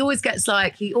 And he always gets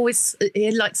he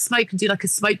like smoke and do like a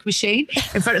smoke machine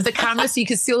in front of the camera, so you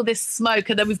can see all this smoke.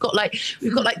 And then we've got like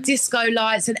disco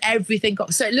lights and everything.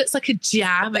 So it looks like a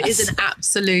jam. It is an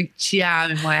absolute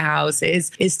jam in my house.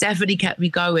 It's definitely kept me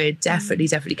going. Definitely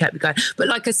kept me going. But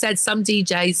like I said, some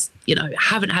DJs,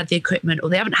 haven't had the equipment or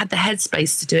they haven't had the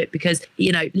headspace to do it, because,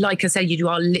 like I said, you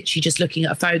are literally just looking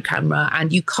at a phone camera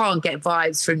and you can't get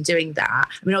vibes from doing that.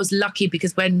 I was lucky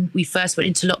because when we first went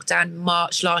into lockdown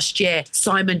March last year,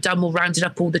 Simon Dummel rounded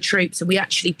up all the troops and we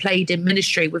actually played in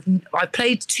Ministry I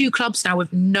played 2 clubs now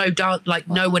with no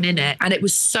one in it. And it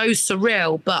was so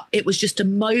surreal, but it was just a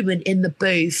moment in the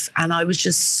booth. And I was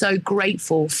just so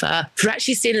grateful for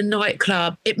actually seeing a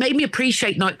nightclub. It made me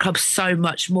appreciate nightclubs so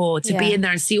much more, to be in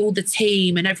there and see all the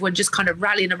team and everyone just kind of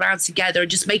rallying around together and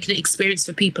just making an experience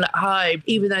for people at home,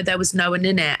 even though there was no one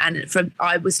in it. And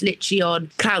I was literally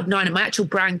on cloud 9, and my actual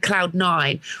brand Cloud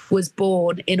 9 was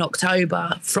born in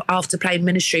October after playing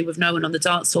Ministry with no one on the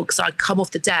dance floor, because I'd come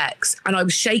off the decks and I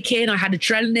was shaking. I had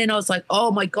adrenaline. I was like,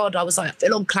 oh my God, I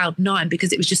feel on cloud 9,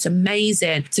 because it was just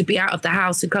amazing to be out of the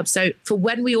house and club. So for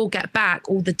when we all get back,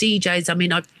 all the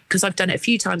DJs, because I've done it a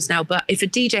few times now, but if a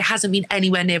DJ hasn't been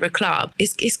anywhere near a club,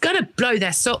 it's going to blow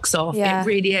their socks off. It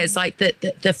really is. Like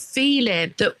the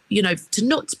feeling that, to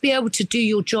not be able to do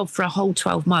your job for a whole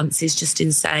 12 months is just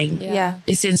insane. Yeah.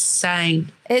 It's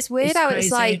insane. It's weird how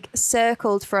it's like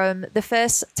circled from the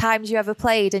first times you ever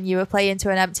played and you were playing to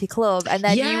an empty club, and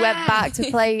then you went back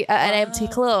to play at an empty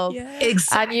club.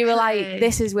 Exactly. And you were like,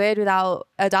 this is weird without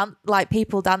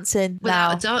people dancing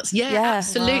without now. a dance. Yeah,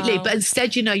 absolutely. Wow. But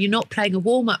instead, you're not playing a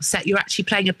warm-up set, you're actually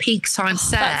playing a peak time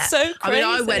set. That's so crazy.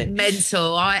 I went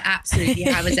mental. I absolutely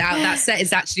hammered out. That set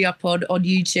is actually up on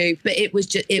YouTube, but it was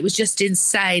just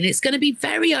insane. It's going to be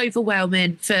very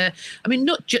overwhelming for,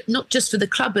 not just for the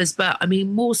clubbers, but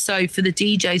more so for the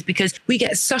DJs, because we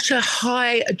get such a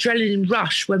high adrenaline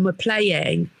rush when we're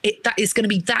playing. That is going to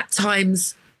be that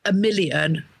times a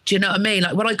million. Do you know what I mean?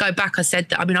 Like when I go back, I said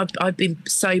that, I've been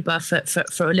sober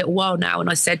for a little while now. And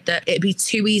I said that it'd be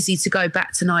too easy to go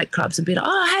back to nightclubs and be like,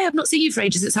 oh, hey, I've not seen you for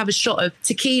ages. Let's have a shot of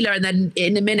tequila. And then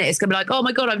in a minute, it's going to be like, oh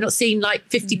my God, I've not seen like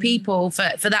 50 people for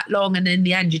that long. And in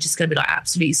the end, you're just going to be like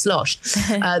absolutely sloshed.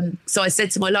 So I said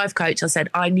to my life coach, I said,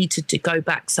 I need to go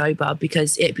back sober,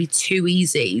 because it'd be too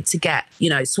easy to get,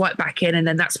 swipe back in. And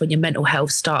then that's when your mental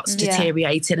health starts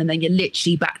deteriorating. And then you're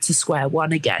literally back to square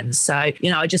one again. So,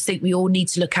 I just think we all need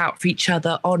to look out for each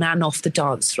other on and off the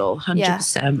dance floor.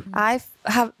 100%. I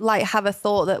have a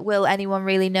thought that, will anyone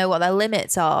really know what their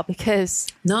limits are? Because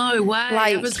no way,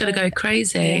 everyone's going to go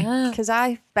crazy. Because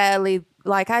I barely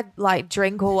like I'd like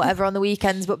drink or whatever on the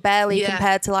weekends, but barely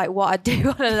compared to like what I'd do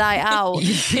on a night out.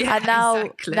 And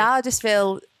now I just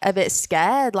feel a bit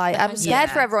scared. Like I'm scared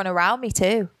for everyone around me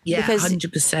too. Yeah, because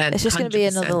 100%. it's just going to be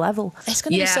another level. It's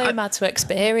going to be so mad to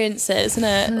experience it, isn't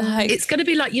it? Like, it's going to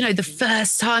be like, you know, the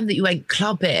first time that you went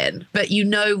clubbing, but you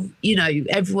know,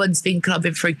 everyone's been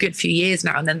clubbing for a good few years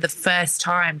now. And then the first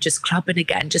time just clubbing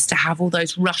again, just to have all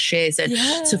those rushes and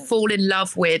to fall in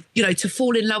love with, you know, to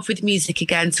fall in love with music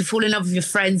again, to fall in love with your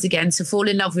friends again, to fall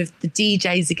in love with the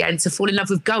DJs again, to fall in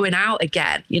love with going out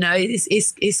again. You know,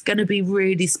 it's going to be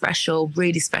really special,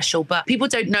 really special. But people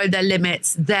don't know their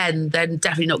limits then. They're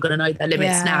definitely not going to know their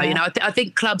limits now. You know, I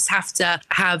think clubs have to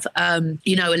have,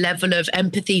 you know, a level of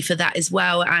empathy for that as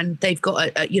well. And they've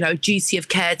got a you know, duty of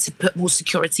care to put more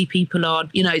security people on,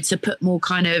 you know, to put more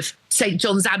kind of St.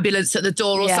 John's ambulance at the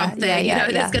door or something. You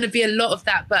know, there's going to be a lot of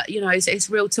that. But, you know, it's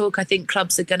real talk. I think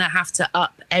clubs are going to have to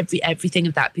up everything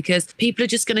of that because people are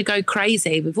just going to go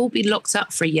crazy. We've all been locked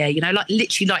up for a year, you know, like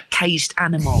literally like caged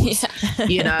animals.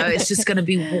 You know, it's just going to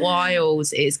be wild.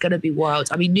 It's going to be wild.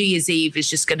 I mean, New Year's Eve is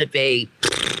just going to be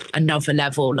another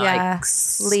level. Like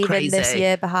leaving crazy. This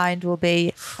year behind will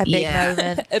be a big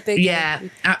moment. A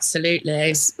big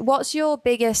absolutely. What's your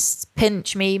biggest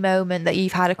pinch me moment that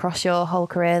you've had across your whole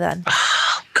career then?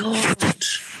 Oh, God.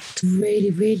 Really,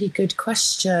 really good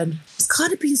question. There's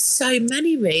kind of been so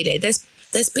many, really. There's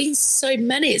been so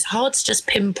many. It's hard to just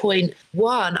pinpoint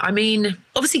one. I mean,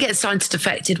 obviously getting signed to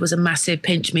Defected was a massive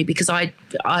pinch me because I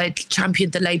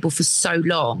championed the label for so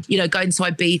long, you know, going to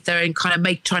Ibiza and kind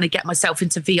of trying to get myself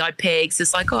into VIPs.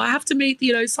 It's like, oh, I have to meet,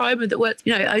 you know, Simon that works,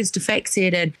 you know, owns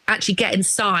Defected, and actually getting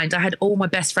signed. I had all my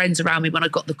best friends around me when I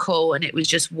got the call, and it was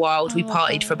just wild. We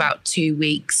partied for about 2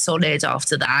 weeks solid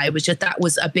after that. It was just, that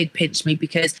was a big pinch me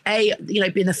because you know,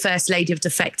 being the first lady of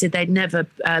Defected, they'd never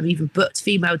even booked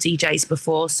female DJs before.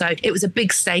 So it was a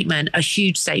big statement, a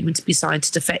huge statement to be signed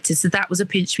to Defected. So that was a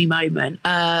pinch me moment.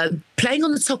 Playing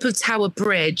on the top of Tower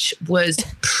Bridge was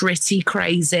pretty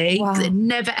crazy. Wow. It had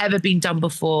never ever been done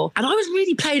before, and I was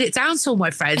really playing it down to all my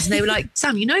friends, and they were like,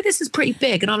 Sam, you know this is pretty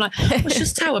big, and I'm like, well, it's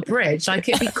just Tower Bridge, like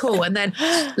it'd be cool. And then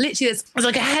literally there's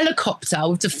like a helicopter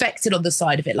with Defected on the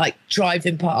side of it, like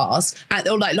driving past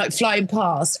or like flying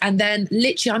past, and then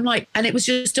literally I'm like, and it was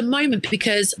just a moment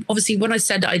because obviously when I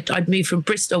said I'd moved from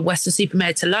Bristol,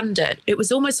 Weston-super-Mare to London, it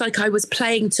was almost like I was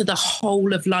playing to the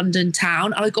whole of London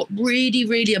town, and I got really,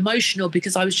 really emotional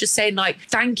because I was just saying like,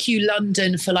 thank you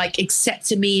London for like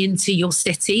accepting me into your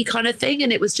city kind of thing.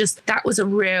 And it was just, that was a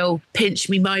real pinch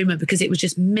me moment because it was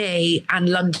just me and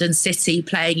London City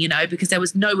playing, you know, because there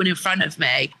was no one in front of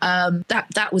me.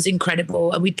 That was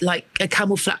incredible. And we like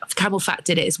Camel Fat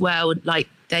did it as well, and like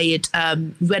they had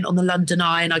went on the London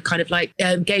Eye, and I kind of like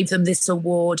gave them this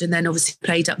award, and then obviously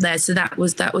played up there. So that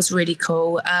was really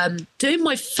cool. Doing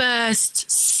my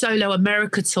first solo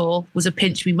America tour was a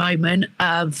pinch me moment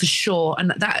for sure.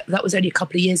 And that was only a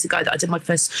couple of years ago that I did my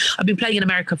first. I've been playing in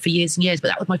America for years and years, but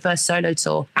that was my first solo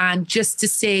tour. And just to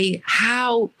see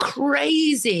how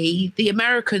crazy the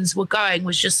Americans were going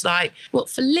was just like, what,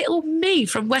 for little me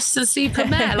from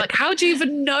Weston-super-Mare? Like, how do you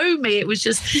even know me?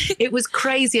 It was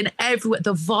crazy, and everywhere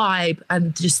the vibe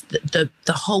and just the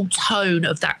whole tone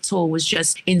of that tour was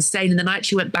just insane. And then I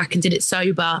actually went back and did it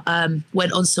sober,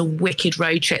 went on some wicked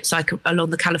road trips like along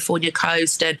the California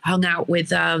coast, and hung out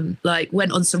with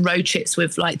went on some road trips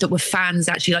with like that were fans,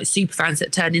 actually like super fans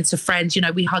that turned into friends. You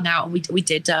know, we hung out and we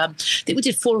did I think we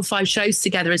did 4 or 5 shows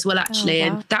together as well actually.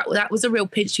 And that was a real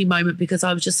pinch me moment because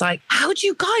I was just like, how do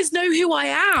you guys know who I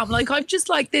am? Like, I'm just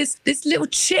like this little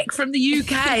chick from the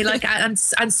UK, like and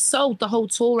sold the whole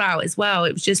tour out as well.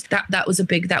 It was just that was a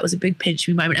big pinch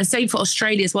me moment. And same for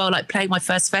Australia as well, like playing my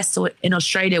first festival in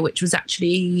Australia, which was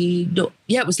actually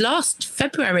it was last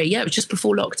February. It was just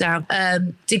before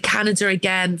lockdown. Did Canada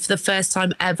again for the first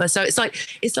time ever. So it's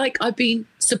like I've been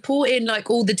supporting like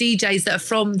all the DJs that are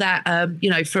from that you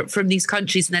know, from these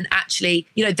countries, and then actually,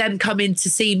 you know, them coming to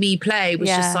see me play was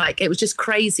just like, it was just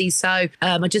crazy. So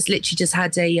I just literally just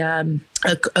had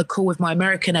a call with my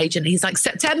American agent. He's like,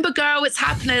 September girl, it's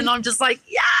happening. And I'm just like,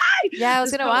 yay! Yeah, I was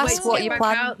going to ask what you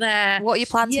plan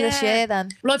for this year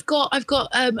then. Well, I've got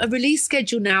a release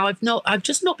schedule now. I've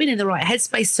just not been in the right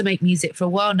headspace to make music for a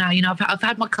while now. You know, I've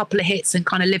had my couple of hits and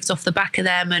kind of lived off the back of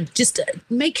them, and just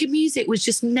making music was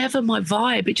just never my vibe.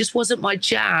 vibe. It just wasn't my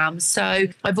jam. So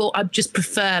I just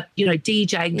prefer,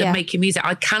 DJing than making music.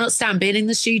 I cannot stand being in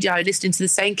the studio listening to the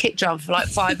same kick drum for like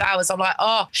 5 hours. I'm like,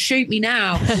 oh, shoot me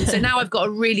now. So now I've got a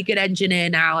really good engineer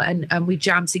now, and we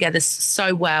jam together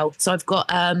so well. So I've got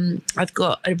a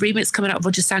remix coming out of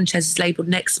Roger Sanchez's label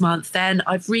next month. Then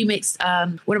I've remixed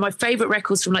one of my favorite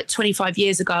records from like 25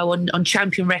 years ago on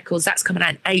Champion Records. That's coming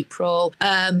out in April.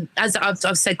 As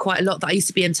I've said quite a lot, that I used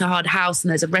to be into hard house,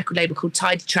 and there's a record label called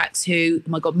Tidy Tracks who, oh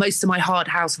my God, most of my hard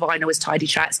house vinyl is Tidy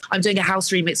Tracks. I'm doing a house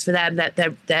remix for them that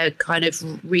they're kind of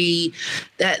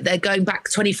they're going back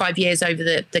 25 years over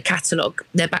the catalogue,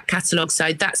 their back catalogue.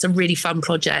 So that's a really fun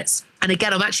project. And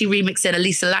again, I'm actually remixing a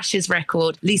Lisa Lash's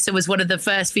record. Lisa was one of the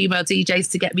first female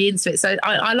DJs to get me into it. So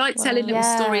I like telling little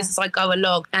stories as I go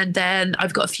along. And then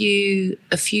I've got a few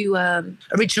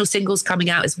original singles coming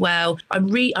out as well. I'm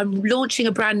launching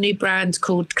a brand new brand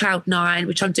called Cloud9,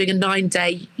 which I'm doing a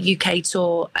 9-day UK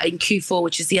tour in Q4,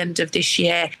 which is the end of this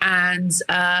year. And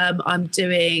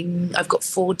I've got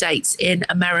 4 dates in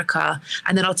America,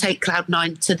 and then I'll take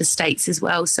Cloud9 to the States as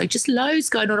well. So just loads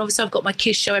going on. Obviously, I've got my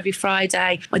Kiss show every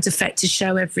Friday, my Defected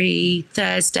show every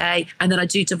Thursday, and then I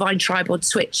do Divine Tribe on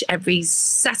Twitch every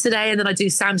Saturday, and then I do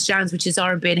Sam's Jams, which is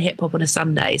R&B and hip hop, on a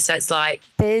Sunday. So it's like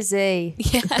busy.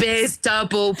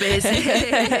 Double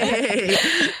busy.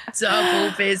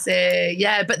 Double busy.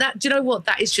 Yeah, but that, do you know what?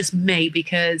 That is just me,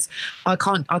 because I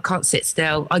can't sit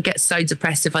still. I get so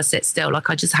depressed if I sit still. Like,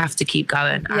 I just have to keep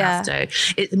going. I have to.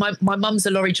 My mum's a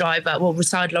lorry driver,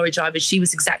 retired lorry driver. She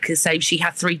was exactly the same. She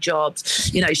had 3 jobs.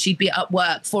 She'd be at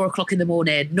work 4 o'clock in the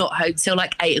morning, not home till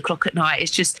like 8 o'clock at night.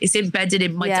 It's embedded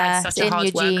in my dad's such a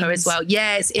hard worker genes. As well.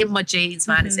 Yeah, it's in my genes,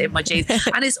 man. It's in my genes.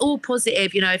 And it's all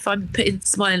positive. If I'm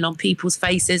smiling on people's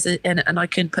faces and I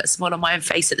can put a smile on my own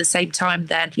face at the same time,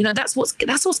 then that's what's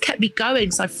kept me going.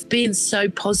 So I've been so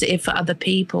positive for other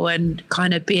people, and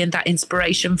kind of being that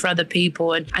inspiration for other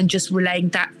people, and just relaying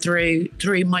that through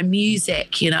my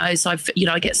music. So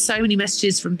I get so many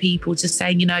messages from people just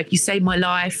saying, you saved my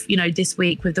life, this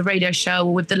week with the radio show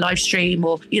or with the live stream,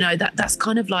 or that's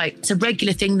kind of like, it's a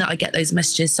regular thing that I get those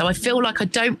messages. So I feel like I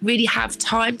don't really have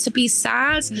time to be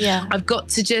sad. Yeah, I've got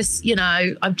to just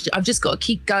I've just got to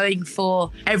keep going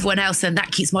for everyone else, and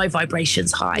that keeps my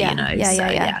vibrations high.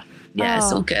 Yeah,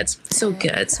 it's all good. It's all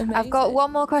good. I've got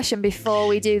one more question before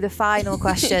we do the final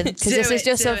question, because this is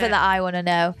just something that I want to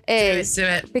know. Do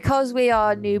it. Because we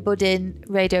are new budding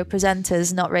radio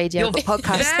presenters, not radio, but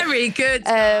podcasters. Very good,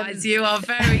 guys. You are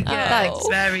very good. Thanks.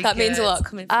 Very that good. means a lot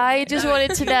coming from I just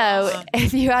wanted to know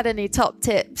if you had any top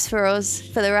tips for us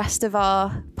for the rest of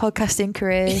our podcasting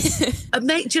careers.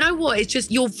 Mate, do you know what? It's just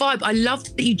your vibe. I love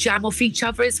that you jam off each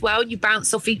other as well. You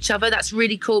bounce off each other. That's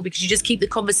really cool, because you just keep the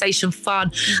conversation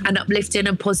fun and uplifting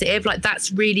and positive. Like,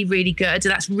 that's really, really good. And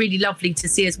that's really lovely to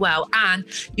see as well. And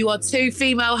you are 2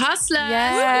 female hustlers.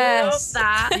 Yes. Love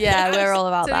that. Yeah, we're all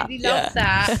about that. Absolutely love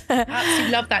that.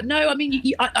 Absolutely love that. No, I mean,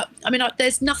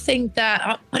 there's nothing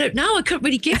that I don't know. I couldn't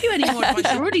really give you any more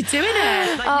advice. You're already doing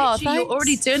it. Like, literally, you're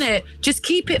already doing it. Just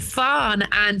keep it fun.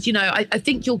 And, I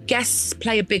think your guests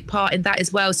play a big part in that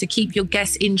as well. So keep your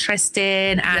guests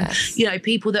interesting, and,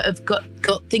 people that have got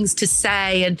things to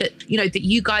say, and that, that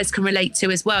you guys can relate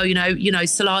to as well.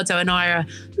 Salado and I are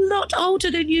a lot older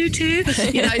than you two,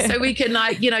 so we can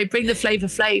bring the flavor.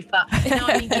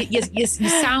 But you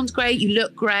sound great, you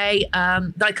look great.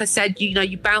 Like I said,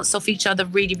 you bounce off each other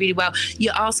really, really well.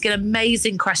 You're asking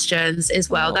amazing questions as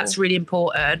well. That's really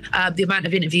important. The amount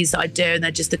of interviews that I do, and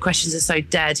the questions are so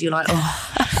dead. You're like,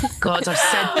 oh God, I've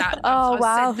said that.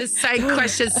 I've said the same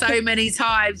question so many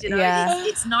times.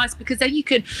 It's nice, because then you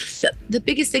can. The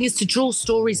biggest thing is to draw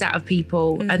stories out of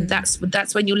people, and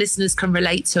that's when your listeners can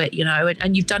relate to it,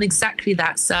 and you've done exactly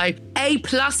that. So A+,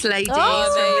 ladies.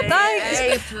 Oh,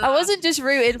 thanks. I wasn't just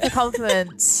rooting for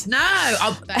compliments. No,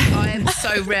 I am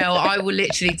so real. I will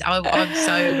literally, I'm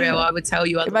so real. I would tell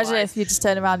you otherwise. Imagine if you just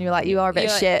turn around and you're like, you are a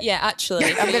bit of shit. Yeah, actually.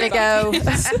 I'm going to go.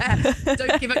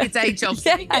 Don't give up your day job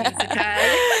for me, please,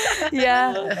 okay?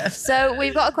 Yeah. So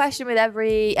we've got a question with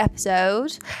every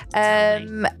episode.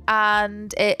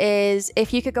 And it is,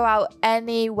 if you could go out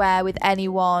anywhere with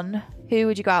anyone, who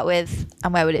would you go out with,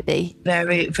 and where would it be?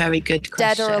 Very, very good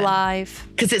question. Dead or alive?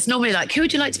 Because it's normally like, who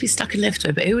would you like to be stuck and lived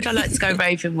with? But who would I like to go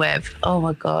raving with? Oh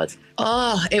my God.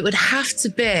 Oh, it would have to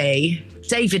be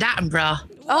David Attenborough.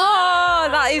 Oh,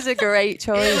 that is a great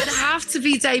It would choice. have to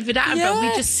be David Attenborough.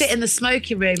 We'd just sit in the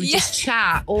smoking room and just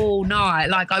chat all night.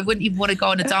 Like, I wouldn't even want to go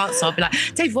on a dance floor. I'd be like,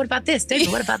 David, what about this?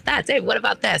 David, what about that? David, what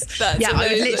about this? That's I would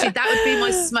amazing. literally,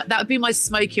 that would be my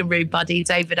smoking room buddy,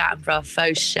 David Attenborough,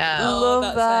 for sure.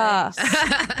 Love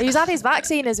that. He's had his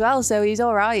vaccine as well, so he's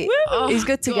all right. Oh, He's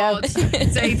good to God. go.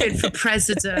 David for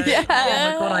president. Yeah.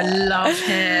 Oh my God, I love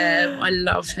him. I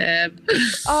love him.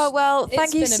 Oh, well,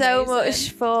 thank you been so amazing.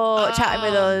 much for chatting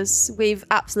with us. We've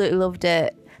absolutely loved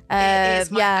it. It's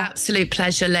my absolute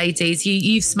pleasure, ladies.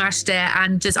 You've smashed it,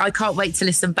 and just I can't wait to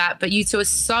listen back. But you two are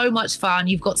so much fun.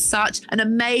 You've got such an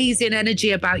amazing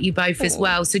energy about you both as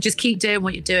well. So just keep doing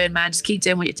what you're doing, man. Just keep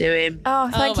doing what you're doing. Oh,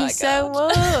 thank my you so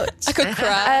God. much. I could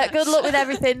cry. Good luck with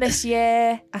everything this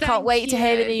year. I can't Thank wait to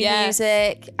hear the new you. Yes.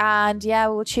 music. And yeah,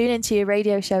 we'll tune into your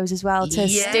radio shows as well to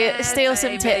steal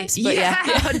some baby. tips. But yeah.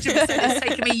 100%. It's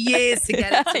taken me years to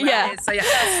get into Yeah. it. So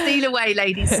steal away,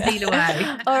 ladies. Steal away.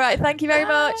 All right. Thank you very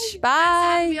much.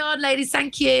 Bye. Carry on, ladies.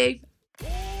 Thank you.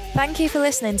 Thank you for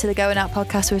listening to the Going Out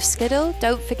podcast with Skiddle.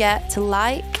 Don't forget to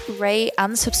like, rate,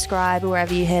 and subscribe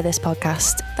wherever you hear this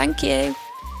podcast. Thank you.